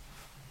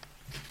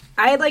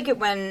like it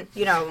when,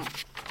 you know,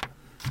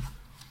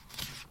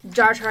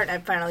 Josh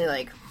Hartnett finally,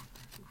 like,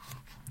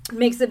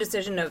 makes the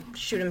decision to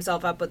shoot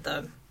himself up with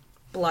the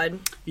blood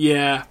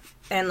Yeah.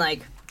 and,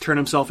 like, Turn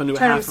himself into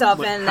turn half himself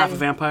like, in. half and a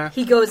vampire?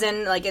 He goes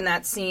in, like, in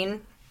that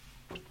scene,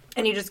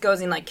 and he just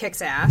goes in, like,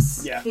 kicks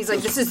ass. Yeah. He's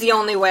like, this is the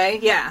only way.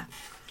 Yeah.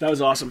 That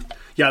was awesome.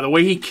 Yeah, the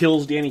way he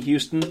kills Danny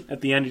Houston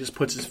at the end, he just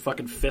puts his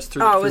fucking fist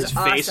through, Oh, it through was his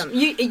face. awesome.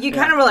 You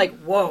kind of were like,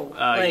 whoa.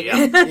 Like, yeah.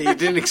 Yeah, you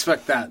didn't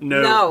expect that.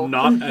 No, No.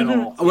 not at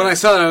all. When I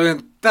saw that, I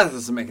went, "That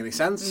doesn't make any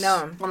sense."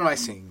 No. What am I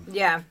seeing?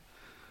 yeah.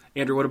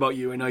 Andrew, what about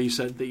you? I know you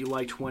said that you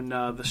liked when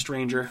the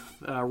stranger,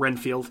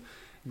 Renfield,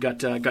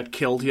 got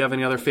killed. Do you have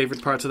any other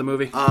favorite parts of the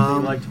movie that you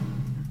liked?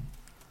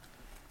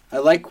 I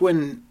like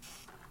when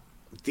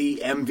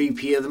the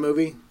MVP of the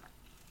movie,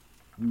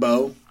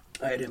 Bo,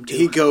 I had him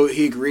too.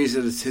 he agrees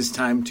that it's his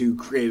time to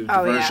create a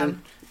Oh, yeah.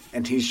 diversion,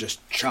 and he's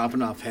just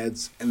chopping off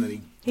heads, and then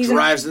he He's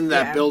drives into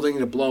that yeah. building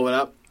to blow it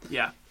up.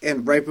 Yeah.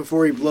 And right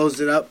before he blows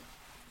it up,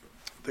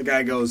 the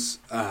guy goes,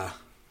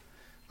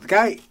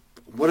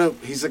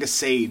 he's like a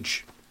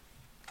sage.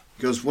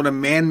 He goes, "When a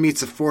man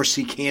meets a force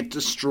he can't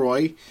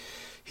destroy,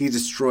 he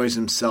destroys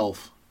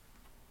himself.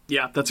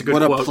 Yeah, that's a good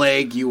What quote. a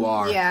plague you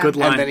are." Yeah. Good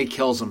line. And then he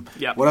kills him.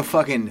 Yeah. What a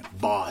fucking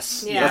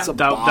boss. Yeah. That's a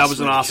That boss was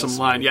an way to awesome kill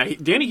line. somebody. Yeah,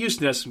 Danny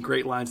Houston has some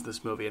great lines in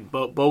this movie, and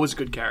Bo was a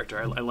good character.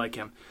 I like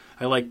him.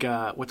 I like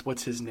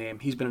what's his name?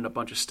 He's been in a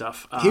bunch of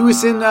stuff. He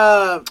was in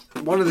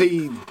one of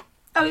the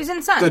Oh, he's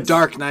in Sons.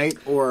 Dark Knight,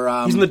 or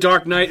He's in the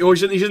Dark Knight. Oh,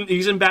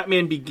 he's in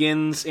Batman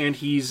Begins, and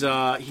he's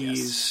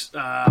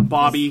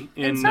Bobby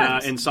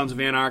in Sons of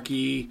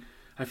Anarchy.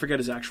 I forget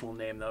his actual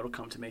name though. It'll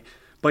come to me.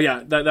 But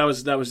yeah, that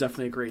was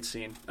definitely a great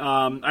scene.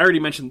 I already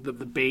mentioned the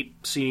bait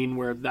scene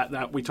where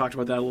that we talked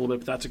about that a little bit,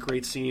 but that's a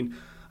great scene.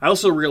 I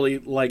also really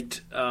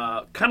liked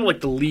kind of like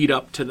the lead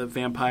up to the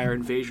vampire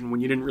invasion when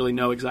you didn't really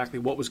know exactly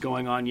what was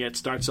going on yet. It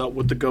starts out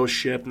with the ghost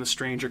ship and the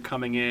stranger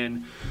coming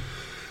in.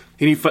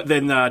 And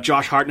then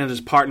Josh Hartnett and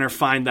his partner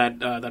find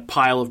that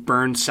pile of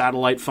burned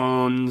satellite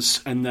phones,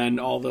 and then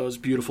all those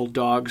beautiful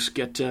dogs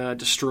get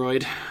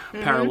destroyed.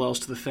 Mm-hmm. Parallels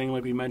to the Thing,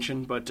 like we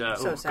mentioned. But So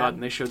oh sad. god,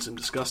 and they showed some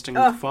disgusting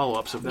Ugh.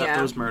 follow-ups of Yeah.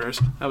 those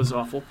murders. That was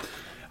awful.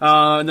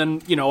 And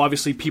then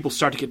obviously people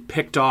start to get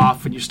picked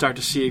off, and you start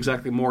to see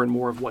exactly more and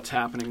more of what's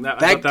happening. I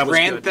thought that was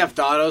Grand good. Theft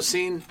Auto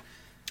scene.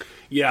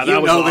 Yeah, You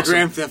that was know awesome. the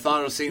Grand Theft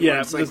Auto scene. Yeah, where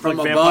it's like it's from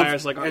like above.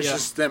 vampires, like, it's yeah.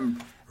 just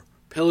them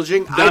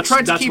pillaging. That's I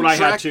tried to what keep I had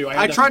track. too. I had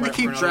I that tried for to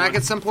keep another track one.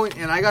 at some point,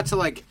 and I got to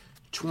like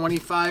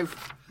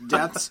 25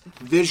 deaths,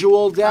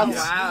 visual deaths.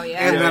 wow,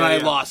 yeah. And then Yeah, I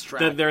yeah. lost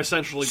track. They're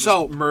essentially just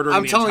So murdering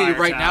I'm the telling you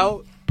entire right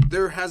town. now,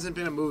 there hasn't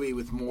been a movie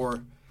with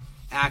more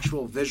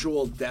actual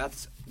visual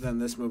deaths than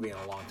this movie in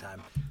a long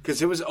time.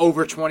 Because it was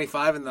over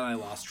 25, and then I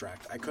lost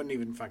track. I couldn't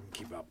even fucking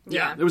keep up.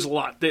 Yeah, there was a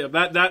lot.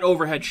 That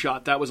overhead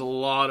shot, that was a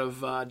lot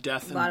of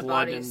death and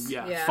blood and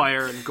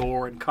fire and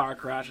gore and car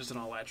crashes and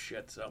all that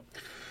shit. So,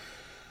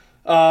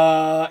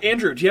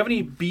 Andrew, do you have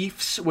any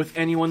beefs with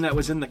anyone that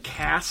was in the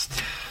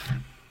cast?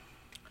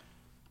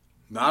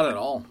 Not at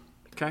all.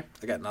 Okay,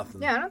 I got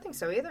nothing. Yeah, I don't think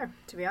so either,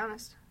 to be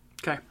honest.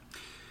 Okay,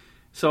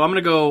 so I'm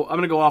gonna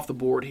go off the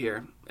board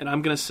here, and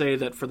I'm gonna say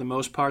that for the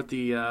most part,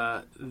 the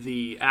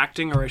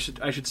acting, or I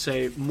should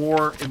say,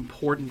 more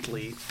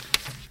importantly,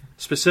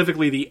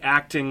 specifically the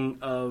acting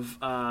of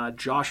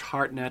Josh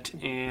Hartnett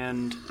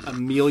and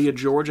Amelia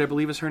George, I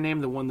believe is her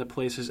name, the one that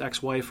plays his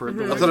ex-wife, or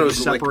I thought it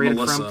was separated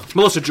like Melissa. from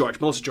Melissa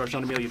George,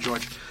 not Amelia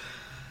George.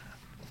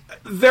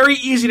 Very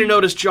easy to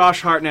notice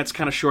Josh Hartnett's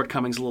kind of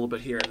shortcomings a little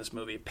bit here in this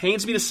movie. It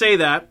pains me to say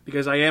that,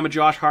 because I am a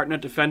Josh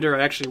Hartnett defender.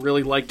 I actually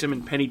really liked him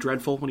in Penny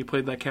Dreadful when he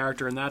played that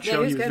character in that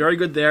show. He was very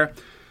good there.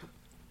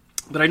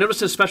 But I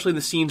noticed especially in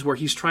the scenes where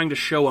he's trying to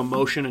show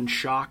emotion and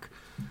shock,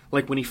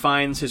 like when he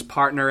finds his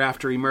partner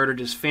after he murdered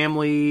his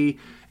family,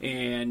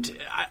 and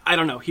I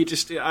don't know. He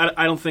just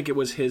I don't think it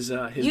was his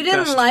You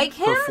didn't best like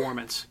him?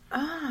 performance.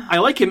 I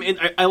like him.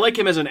 I like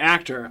him as an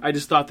actor. I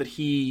just thought that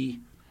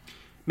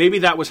maybe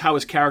that was how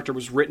his character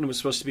was written. It was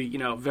supposed to be,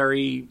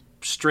 very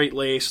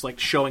straight-laced, like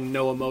showing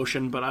no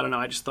emotion. But I don't know.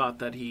 I just thought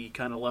that he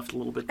kind of left a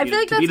little bit I feel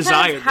like to be that's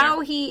desired kind of how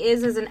there. he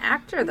is as an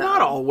actor, though.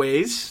 Not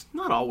always,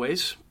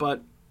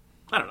 but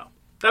I don't know.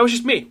 That was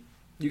just me.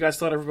 You guys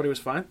thought everybody was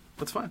fine?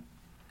 That's fine.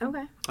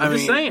 Okay. I'm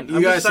just saying.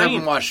 You guys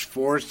haven't watched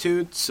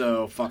Fortitude,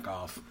 so fuck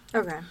off.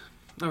 Okay.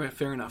 Okay,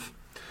 fair enough.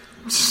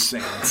 Just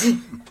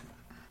saying.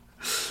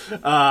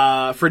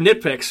 For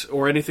nitpicks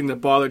or anything that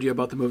bothered you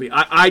about the movie,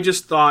 I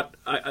just thought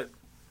I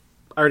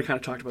already kind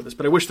of talked about this,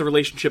 but I wish the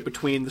relationship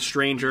between the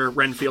stranger,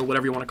 Renfield,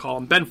 whatever you want to call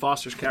him, Ben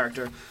Foster's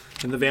character,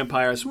 and the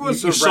vampires, you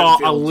saw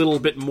a little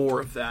bit more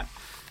of that.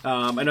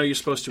 I know you're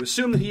supposed to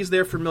assume that he's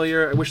there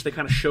familiar. I wish they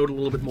kind of showed a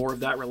little bit more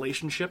of that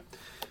relationship.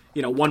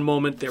 One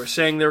moment they were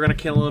saying they were going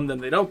to kill him, then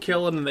they don't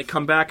kill him, then they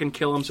come back and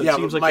kill him. So it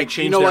seems like Mike, they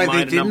changed their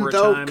mind a number of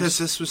times. Because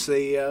this was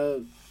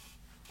a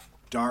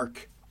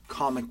dark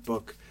comic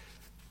book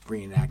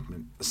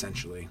reenactment,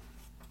 essentially.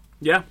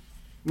 Yeah,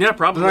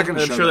 probably. They're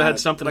not I'm sure that had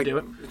something to do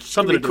with it.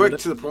 Something to do quick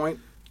with it. to the point.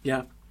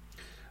 Yeah.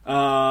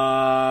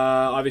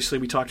 Obviously,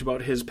 we talked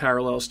about his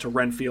parallels to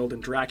Renfield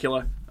and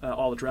Dracula.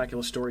 All the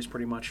Dracula stories,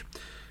 pretty much.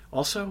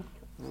 Also,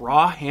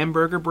 raw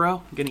hamburger,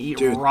 bro. I'm gonna eat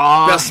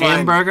raw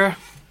hamburger.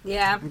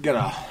 Yeah. Get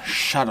a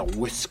shot of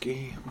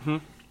whiskey. Mm-hmm.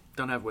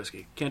 Don't have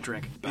whiskey. Can't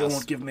drink. You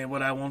won't give me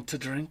what I want to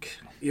drink.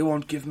 You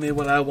won't give me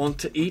what I want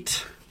to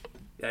eat.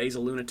 Yeah, he's a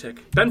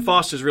lunatic. Ben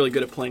Foster's really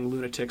good at playing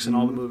lunatics in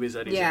all the movies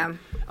that he's in.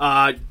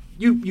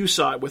 You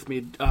saw it with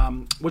me.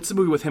 What's the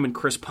movie with him and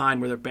Chris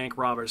Pine where they're bank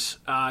robbers?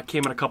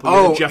 Came in a couple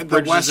of years. Jeff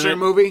Bridges the Western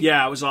movie?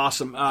 Yeah, it was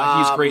awesome.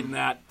 He's great in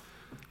that.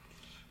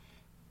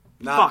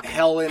 Not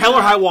Hell or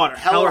High Water.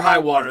 Hell or High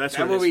Water. That's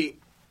that what movie it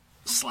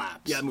is.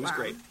 slaps. Yeah, that movie's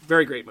great.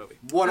 Very great movie.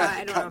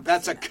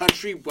 That's a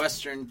country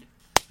western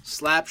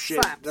slap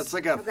shit. Slaps. That's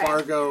like a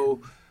Fargo.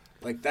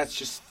 Like that's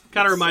just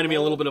kind of reminded me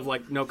a little bit of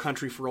like No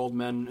Country for Old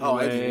Men.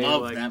 I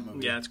love that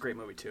movie. Yeah, it's a great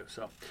movie too.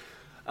 So,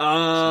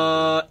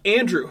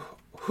 Andrew,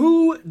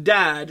 who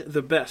died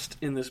the best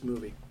in this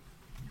movie?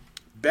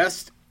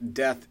 Best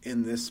death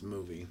in this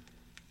movie.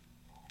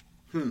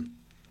 I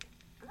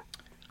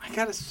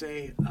gotta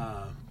say,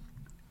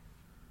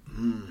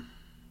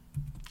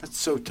 that's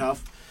so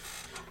tough.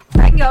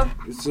 I can go.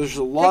 There's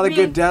a lot of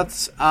good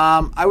deaths.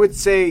 I would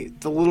say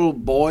the little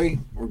boy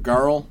or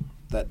girl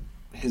that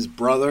his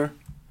brother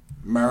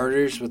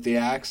murders with the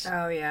axe.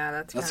 Oh yeah,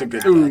 that's a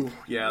good graphic. death.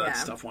 Yeah,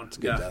 that's a tough one. It's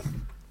a good death.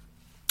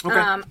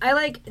 Okay. I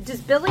like.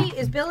 Is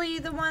Billy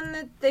the one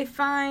that they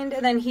find,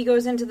 and then he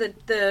goes into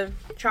the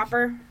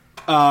chopper?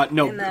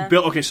 No.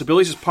 Bill. Okay, so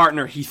Billy's his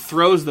partner. He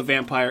throws the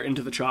vampire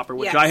into the chopper,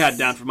 which I had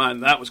down for mine.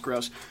 That was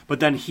gross.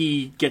 But then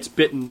he gets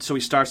bitten, so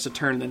he starts to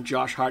turn, and then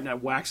Josh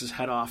Hartnett whacks his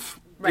head off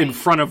in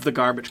front of the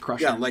garbage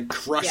crusher. Yeah, like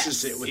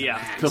crushes it with an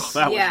axe.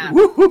 That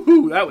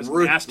was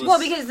nasty. Well,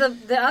 because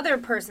the other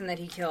person that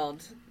he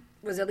killed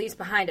was at least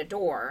behind a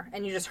door,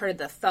 and you just heard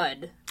the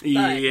thud.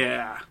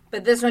 Yeah.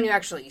 But this one you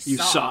actually saw. You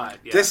saw it.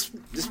 Yeah. This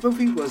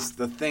movie was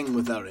The Thing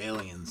without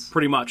aliens.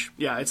 Pretty much.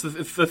 Yeah, it's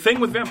the Thing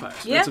with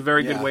vampires. Yeah. It's a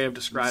very good way of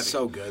describing it. It's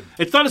so good.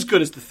 It's not as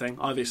good as The Thing,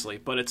 obviously,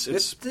 but it's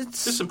there's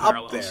some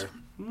parallels. Up there.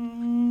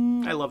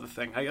 I love The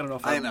Thing. I don't know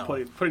if I'm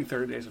know. putting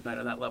 30 Days of Night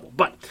on that level.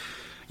 But,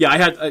 yeah,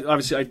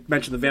 I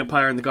mentioned the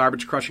vampire and the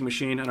garbage crushing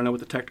machine. I don't know what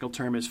the technical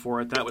term is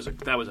for it. That was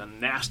a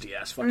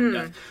nasty-ass fucking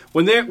death.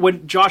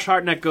 When Josh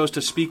Hartnett goes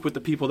to speak with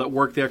the people that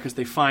work there because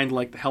they find,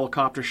 like, the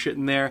helicopter shit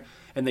in there,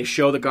 and they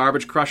show the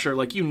garbage crusher,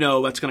 like,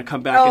 that's going to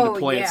come back into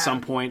play at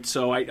some point.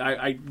 So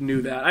I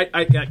knew that.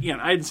 I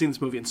hadn't seen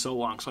this movie in so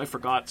long, so I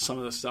forgot some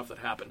of the stuff that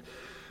happened.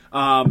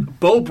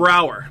 Bo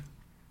Brower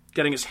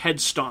getting his head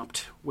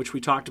stomped, which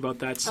we talked about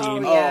that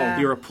scene. Oh, yeah.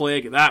 You're a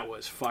plague. That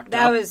was fucked up.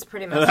 That was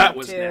pretty messed That up,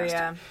 was too, nasty.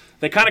 yeah.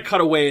 They kind of cut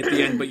away at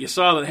the end, but you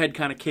saw the head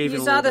kind of cave You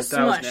in a saw little the bit.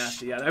 That was smush.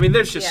 nasty. Yeah. I mean,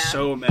 there's just Yeah.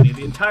 so many.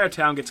 The entire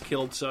town gets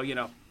killed, so,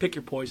 pick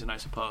your poison, I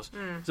suppose.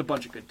 There's a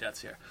bunch of good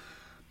deaths here.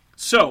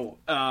 So,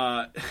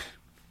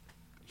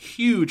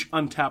 huge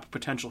untapped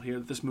potential here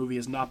that this movie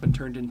has not been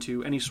turned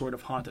into any sort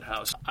of haunted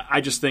house.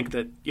 I just think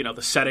that,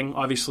 the setting,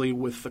 obviously,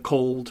 with the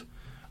cold,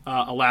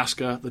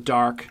 Alaska, the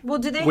dark, Well,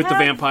 did they with the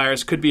have-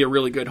 vampires, could be a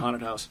really good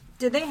haunted house.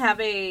 Did they have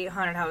a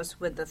haunted house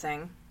with the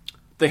thing?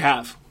 They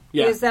have.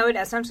 Yeah. Because that would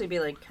essentially be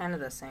like kind of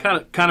the same.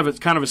 Kind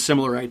of a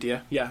similar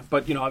idea, yeah.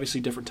 But obviously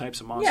different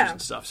types of monsters Yeah.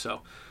 and stuff.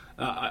 So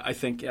I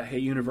think, hey,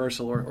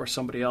 Universal or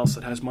somebody else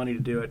that has money to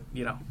do it,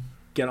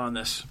 get on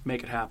this,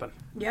 make it happen.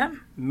 Yeah.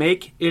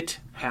 Make it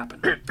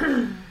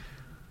happen.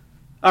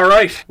 All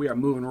right, we are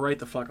moving right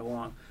the fuck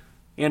along.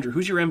 Andrew,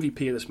 who's your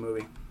MVP of this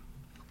movie?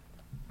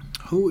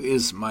 Who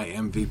is my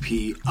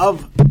MVP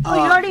of Oh,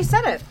 you already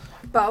said it,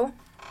 Bo.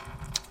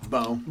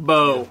 Bo?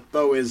 Bo.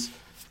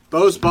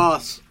 Bo's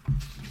boss.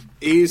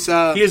 He is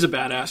a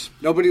badass.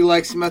 Nobody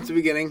likes him at the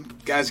beginning.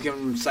 Guys give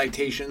him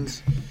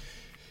citations.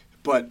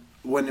 But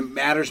when it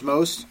matters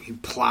most, he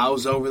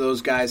plows over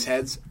those guys'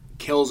 heads,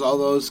 kills all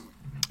those,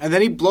 and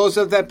then he blows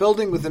up that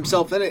building with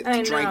himself in it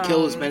to try and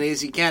kill as many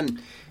as he can.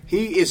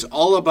 He is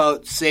all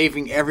about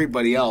saving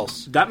everybody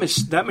else. That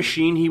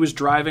machine he was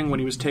driving when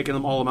he was taking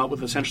them all out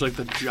with essentially like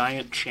the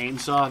giant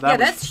chainsaw, that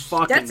was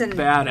fucking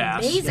badass.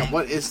 Amazing. Yeah,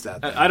 what is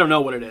that? I don't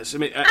know what it is. I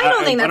mean, I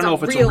don't think I that's don't know a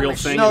if it's real a real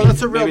machine. thing. No,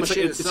 that's a real Maybe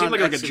machine. It It's seemed not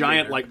like an a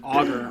giant excavator.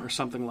 auger or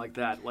something like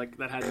that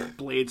had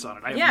blades on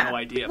it. I have no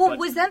idea. Well, but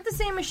was that the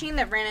same machine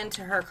that ran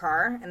into her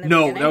car in the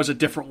no, beginning? that was a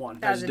different one.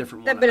 That was a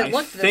different one. But it I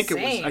looked the think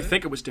same. I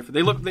think it was different.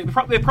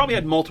 They probably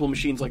had multiple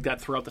machines like that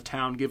throughout the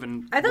town.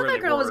 Given I thought where that they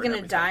girl were was and going to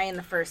everything. die in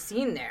the first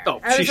scene there. Oh,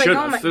 I she was like, should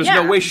oh have. my, There's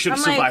yeah. no way she should have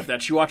I'm like, survived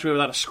that. She walked away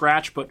without a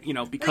scratch, but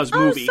because oh,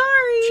 movie,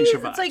 sorry. she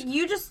survived. It's like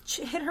you just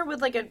hit her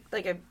with like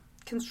a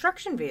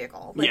construction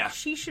vehicle. Like, Yeah.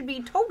 she should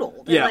be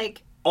totaled. Yeah. And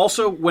like,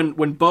 also,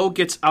 when Bo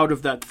gets out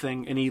of that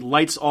thing and he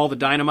lights all the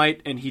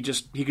dynamite and he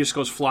just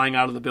goes flying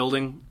out of the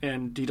building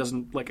and he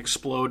doesn't like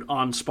explode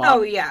on spot.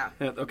 oh yeah,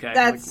 Okay.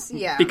 That's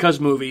yeah. Because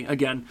movie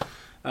again.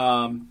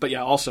 But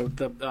yeah, also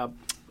the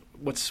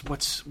what's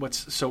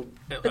so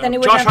then he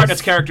wouldn't Josh have Hartnett's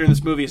this- character in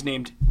this movie is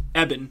named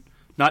Eben,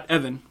 not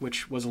Evan,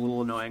 which was a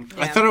little annoying.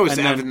 I thought it was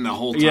And then- Evan the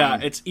whole time. Yeah,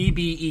 it's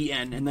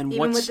EBEN, and then Even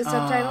what's with the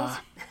subtitles.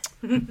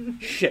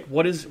 shit?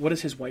 What is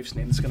his wife's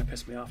name? This is gonna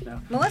piss me off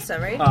now. Melissa,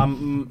 right?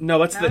 No,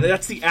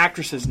 that's the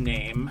actress's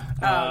name.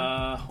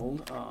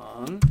 Hold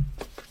on.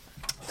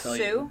 Tell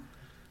Sue, you.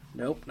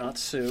 Nope, not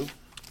Sue.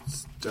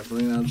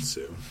 Definitely not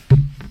Sue.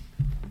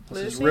 This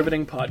is Lucy?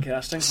 riveting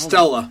podcasting.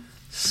 Hold on.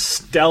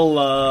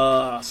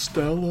 Stella.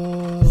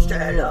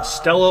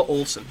 Stella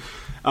Olsen.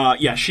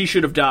 Yeah, she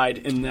should have died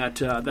in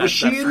that. Was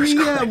she in first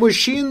the? crash. Was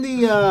she in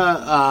the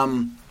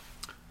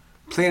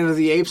Planet of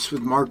the Apes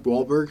with Mark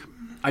Wahlberg?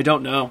 I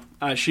don't know.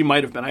 She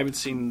might have been. I haven't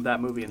seen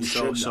that movie in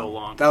so Should know.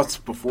 long. That's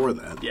before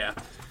that. Yeah.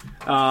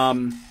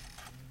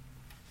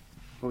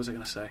 What was I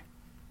going to say?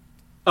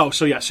 Oh,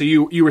 so yeah. So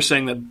you were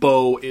saying that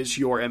Bo is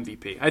your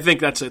MVP. I think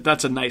that's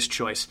a nice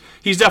choice.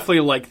 He's definitely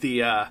like the,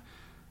 kind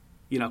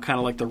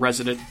of like the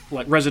resident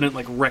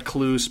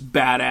recluse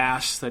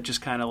badass that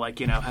just kind of like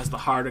has the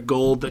heart of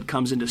gold that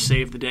comes in to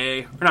save the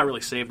day, or not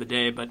really save the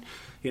day, but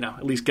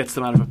at least gets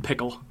them out of a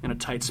pickle in a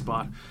tight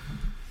spot.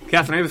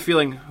 Catherine, I have a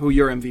feeling who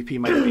your MVP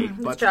might be.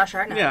 But Josh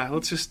Hartnett. Yeah,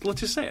 let's just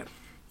say it.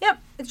 Yep,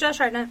 it's Josh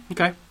Hartnett.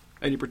 Okay.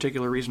 Any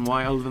particular reason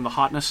why, other than the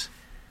hotness?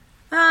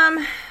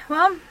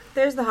 Well,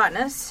 there's the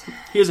hotness.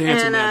 He is a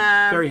handsome And,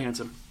 man. Very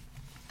handsome.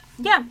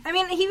 Yeah, I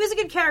mean, he was a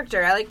good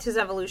character. I liked his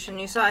evolution.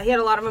 You saw he had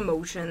a lot of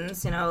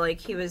emotions. Like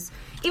he was,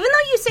 even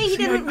though you say he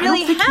didn't I don't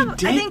really think he have.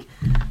 did. I think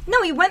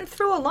no, he went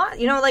through a lot.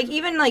 Like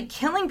even like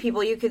killing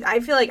people.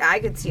 I feel like I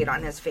could see it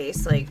on his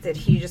face, like that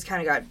he just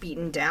kind of got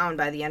beaten down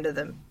by the end of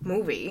the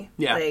movie.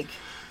 Yeah. Like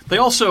They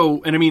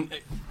also, and I mean,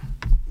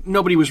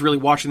 nobody was really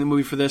watching the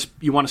movie for this.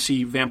 You want to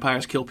see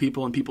vampires kill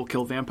people and people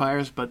kill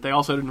vampires, but they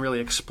also didn't really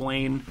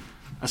explain,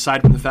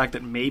 aside from the fact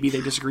that maybe they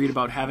disagreed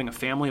about having a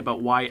family,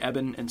 about why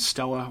Eben and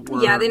Stella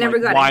were. Yeah, they never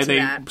got why into they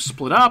that.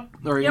 split up,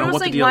 or Yeah, what almost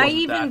the like, deal why was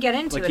with even that. get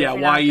into like, it yeah, if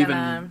you're why not even?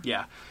 gonna-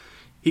 Yeah.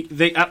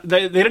 They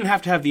didn't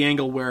have to have the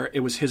angle where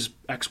it was his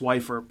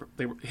ex-wife or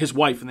his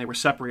wife and they were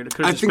separated. It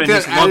could have just been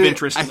his love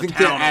interest in the town. I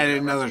think that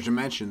added another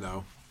dimension,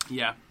 though.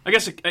 Yeah, I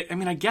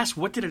guess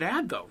what did it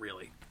add though?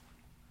 Really,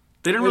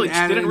 they didn't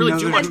really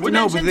do much with it.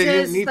 No, but they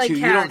didn't Dimensions need to to. his,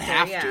 You don't character,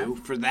 have yeah. to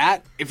for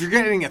that. If you're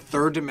getting a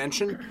third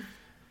dimension,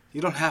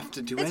 you don't have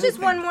to do it's anything.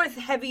 just one more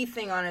heavy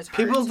thing on his heart.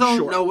 People don't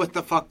Sure. know what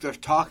the fuck they're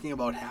talking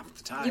about half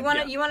the time. You want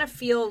to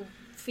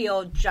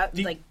feel like Josh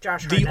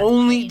The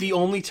Hartnett's pain.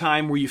 only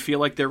time where you feel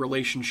like their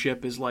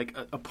relationship is like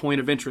a point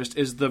of interest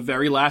is the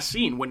very last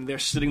scene when they're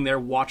sitting there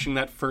watching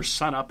that first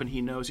sun up and he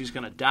knows he's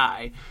going to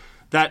die.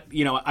 That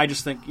I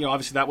just think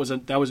obviously that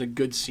was a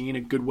good scene, a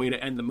good way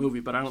to end the movie.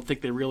 But I don't think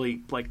they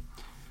really like.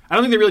 I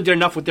don't think they really did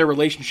enough with their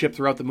relationship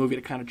throughout the movie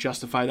to kind of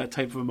justify that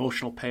type of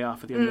emotional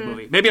payoff at the end of the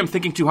movie. Maybe I'm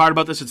thinking too hard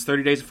about this. It's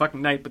 30 Days of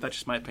Fucking Night, but that's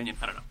just my opinion.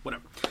 I don't know.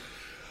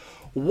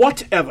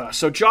 Whatever.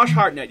 So Josh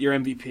Hartnett, your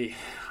MVP.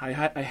 I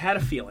had a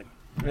feeling.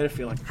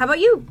 How about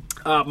you?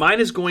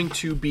 Mine is going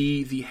to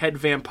be the head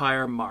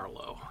vampire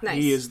Marlowe. Nice.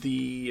 He is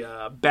the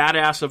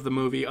badass of the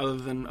movie, other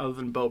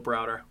than Bo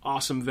Browder.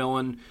 Awesome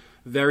villain,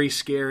 very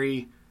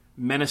scary,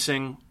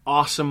 menacing,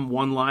 awesome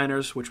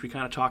one-liners, which we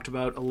kind of talked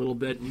about a little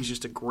bit. And he's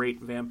just a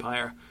great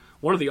vampire,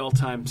 one of the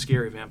all-time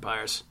scary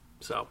vampires.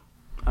 So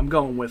I'm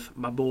going with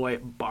my boy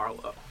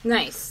Barlow.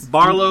 Nice.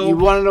 Barlow. You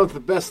want to know what the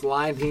best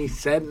line he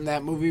said in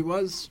that movie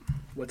was?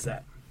 What's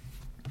that?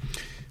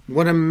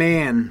 What a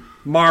man.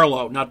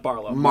 Marlowe, not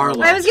Barlow.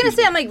 Marlowe. I was gonna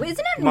say, I'm like, isn't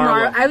it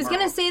Marlowe. I was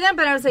gonna say that,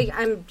 but I was like,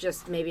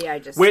 maybe I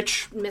just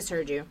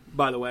misheard you.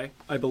 By the way,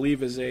 I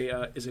believe is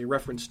a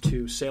reference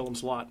to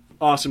Salem's Lot.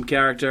 Awesome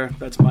character.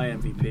 That's my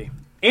MVP.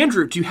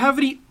 Andrew, do you have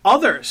any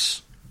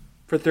others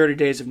for 30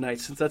 Days of Night?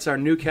 Since that's our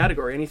new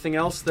category. Anything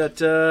else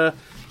that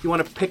you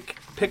want to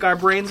pick our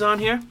brains on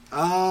here?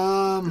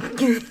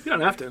 You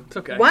don't have to. It's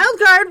okay. Wild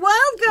card.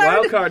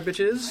 Wild card,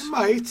 bitches.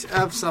 Might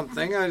have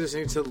something. I just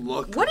need to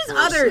look. What is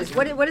others?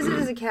 What is it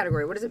as a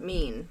category? What does it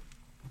mean?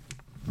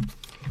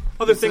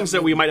 Other things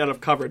that we might not have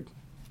covered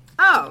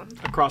Oh,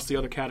 across the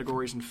other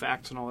categories and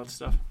facts and all that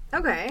stuff.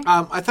 okay.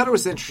 I thought it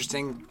was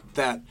interesting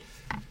that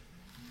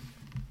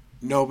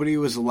nobody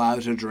was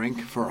allowed to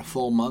drink for a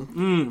full month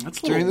That's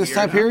a during little this weird,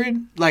 time huh?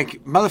 period.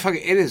 Like, motherfucker,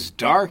 it is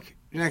dark.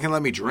 You're not going to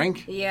let me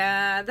drink?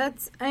 Yeah,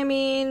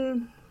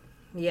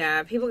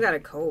 people gotta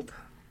cope.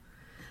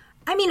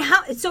 I mean,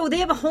 how? So they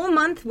have a whole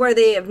month where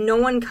they have no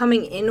one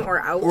coming in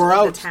or out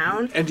of the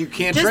town, and you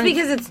can't just drink.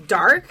 because it's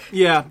dark.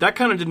 Yeah, that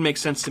kind of didn't make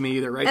sense to me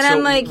either, right? And so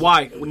I'm like,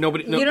 why?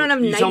 Nobody. you don't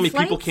have You telling me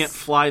night people flights? can't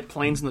fly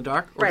planes in the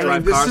dark or Right.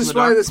 drive This cars in is the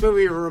why dark? this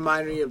movie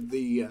reminded me of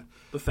the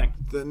thing.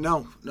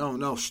 no,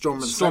 Storm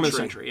of the Storm of the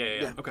Century. Century,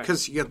 yeah. Okay.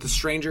 Because you got the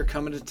stranger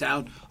coming to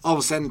town. All of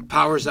a sudden,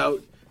 power's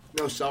out.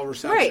 No cell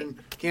reception. Right.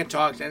 Can't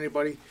talk to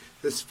anybody.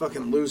 This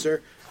fucking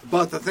loser.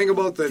 But the thing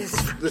about the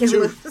fucking two,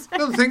 loser.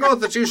 no, the thing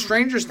about the two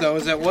strangers though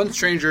is that one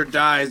stranger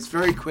dies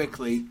very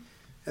quickly,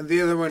 and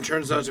the other one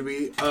turns out to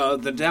be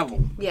the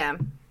devil. Yeah.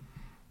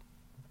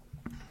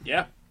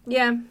 Yeah.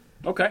 Yeah.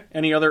 Okay.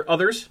 Any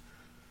others?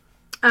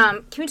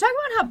 Can we talk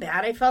about how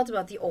bad I felt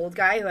about the old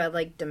guy who had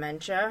like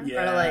dementia?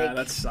 Yeah, Or, like,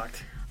 that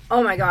sucked.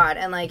 oh my god!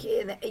 And like,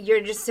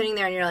 you're just sitting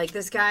there and you're like,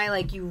 this guy,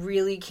 like, you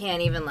really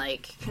can't even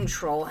like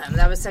control him.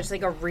 That was such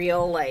like a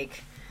real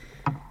like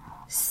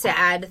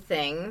sad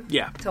thing.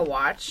 Yeah. To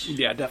watch.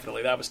 Yeah,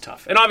 definitely. That was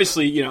tough. And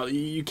obviously,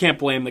 you can't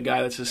blame the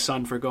guy that's his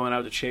son for going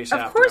out to chase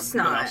after him. Of course you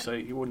know, not. so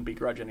you wouldn't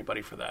begrudge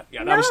anybody for that.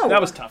 Yeah, No.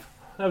 that was tough.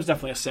 That was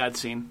definitely a sad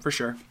scene, for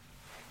sure.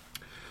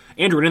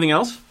 Andrew, anything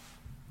else?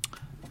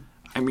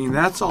 I mean,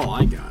 that's all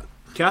I got.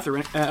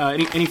 Catherine,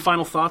 any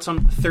final thoughts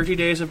on 30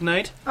 Days of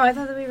Night? Oh, I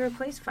thought that we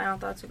replaced final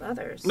thoughts with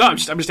others. No, I'm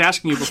just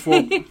asking you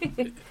before.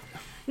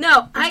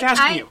 No,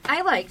 asking you.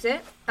 I liked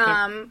it.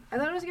 I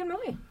thought it was a good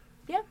movie.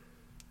 Yeah,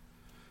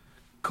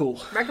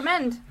 Cool.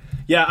 recommend.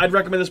 Yeah, I'd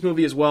recommend this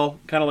movie as well.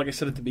 Kind of like I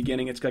said at the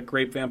beginning, it's got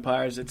great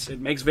vampires. It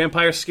makes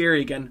vampires scary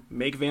again.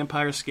 Make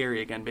vampires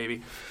scary again,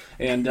 baby.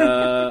 And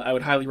I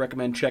would highly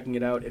recommend checking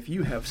it out if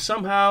you have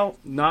somehow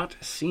not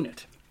seen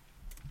it.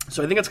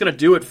 So I think that's going to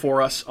do it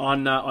for us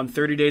on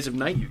 30 Days of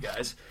Night, you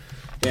guys.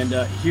 And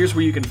here's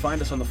where you can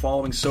find us on the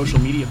following social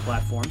media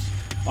platforms.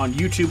 On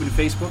YouTube and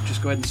Facebook,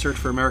 just go ahead and search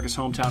for America's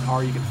Hometown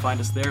Horror. You can find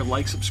us there.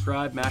 Like,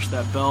 subscribe, mash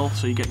that bell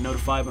so you get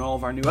notified when all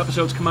of our new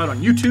episodes come out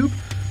on YouTube.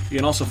 You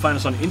can also find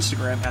us on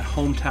Instagram at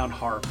Hometown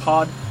Horror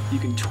Pod. You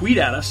can tweet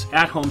at us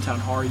at Hometown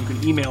Horror. You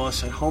can email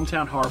us at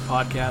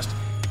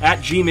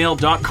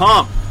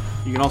hometownhorrorpodcast@gmail.com.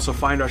 You can also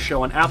find our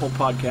show on Apple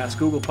Podcasts,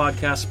 Google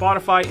Podcasts,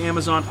 Spotify,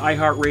 Amazon,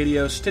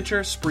 iHeartRadio,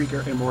 Stitcher,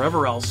 Spreaker, and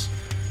wherever else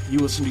you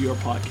listen to your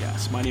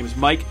podcasts. My name is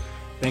Mike.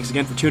 Thanks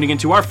again for tuning in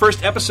to our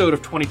first episode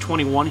of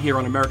 2021 here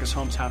on America's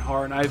Hometown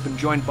Horror, and I've been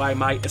joined by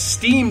my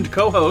esteemed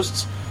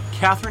co-hosts,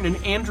 Catherine and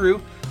Andrew.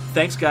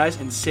 Thanks, guys,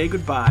 and say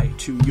goodbye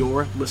to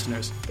your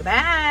listeners.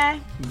 Goodbye.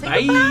 Say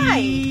Bye.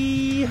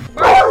 goodbye.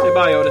 Say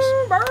bye, Otis.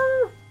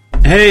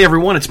 Hey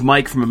everyone, it's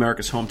Mike from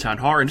America's Hometown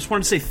Horror, and just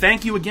wanted to say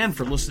thank you again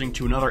for listening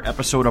to another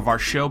episode of our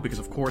show, because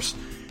of course,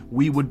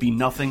 we would be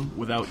nothing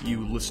without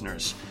you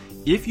listeners.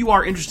 If you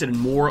are interested in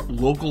more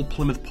local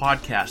Plymouth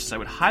podcasts, I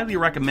would highly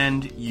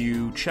recommend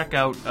you check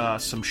out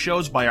some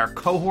shows by our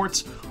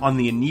cohorts on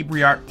the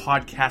Inebriart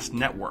Podcast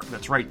Network.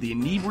 That's right, the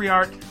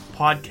Inebriart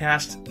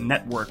Podcast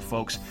Network,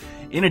 folks.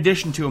 In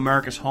addition to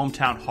America's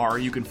Hometown Horror,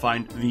 you can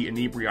find the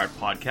Inebriart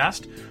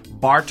Podcast,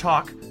 Bar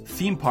Talk,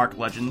 Theme Park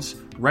Legends,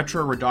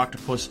 Retro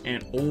Redoctopus,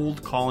 and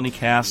Old Colony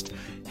Cast.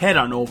 Head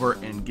on over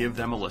and give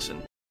them a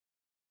listen.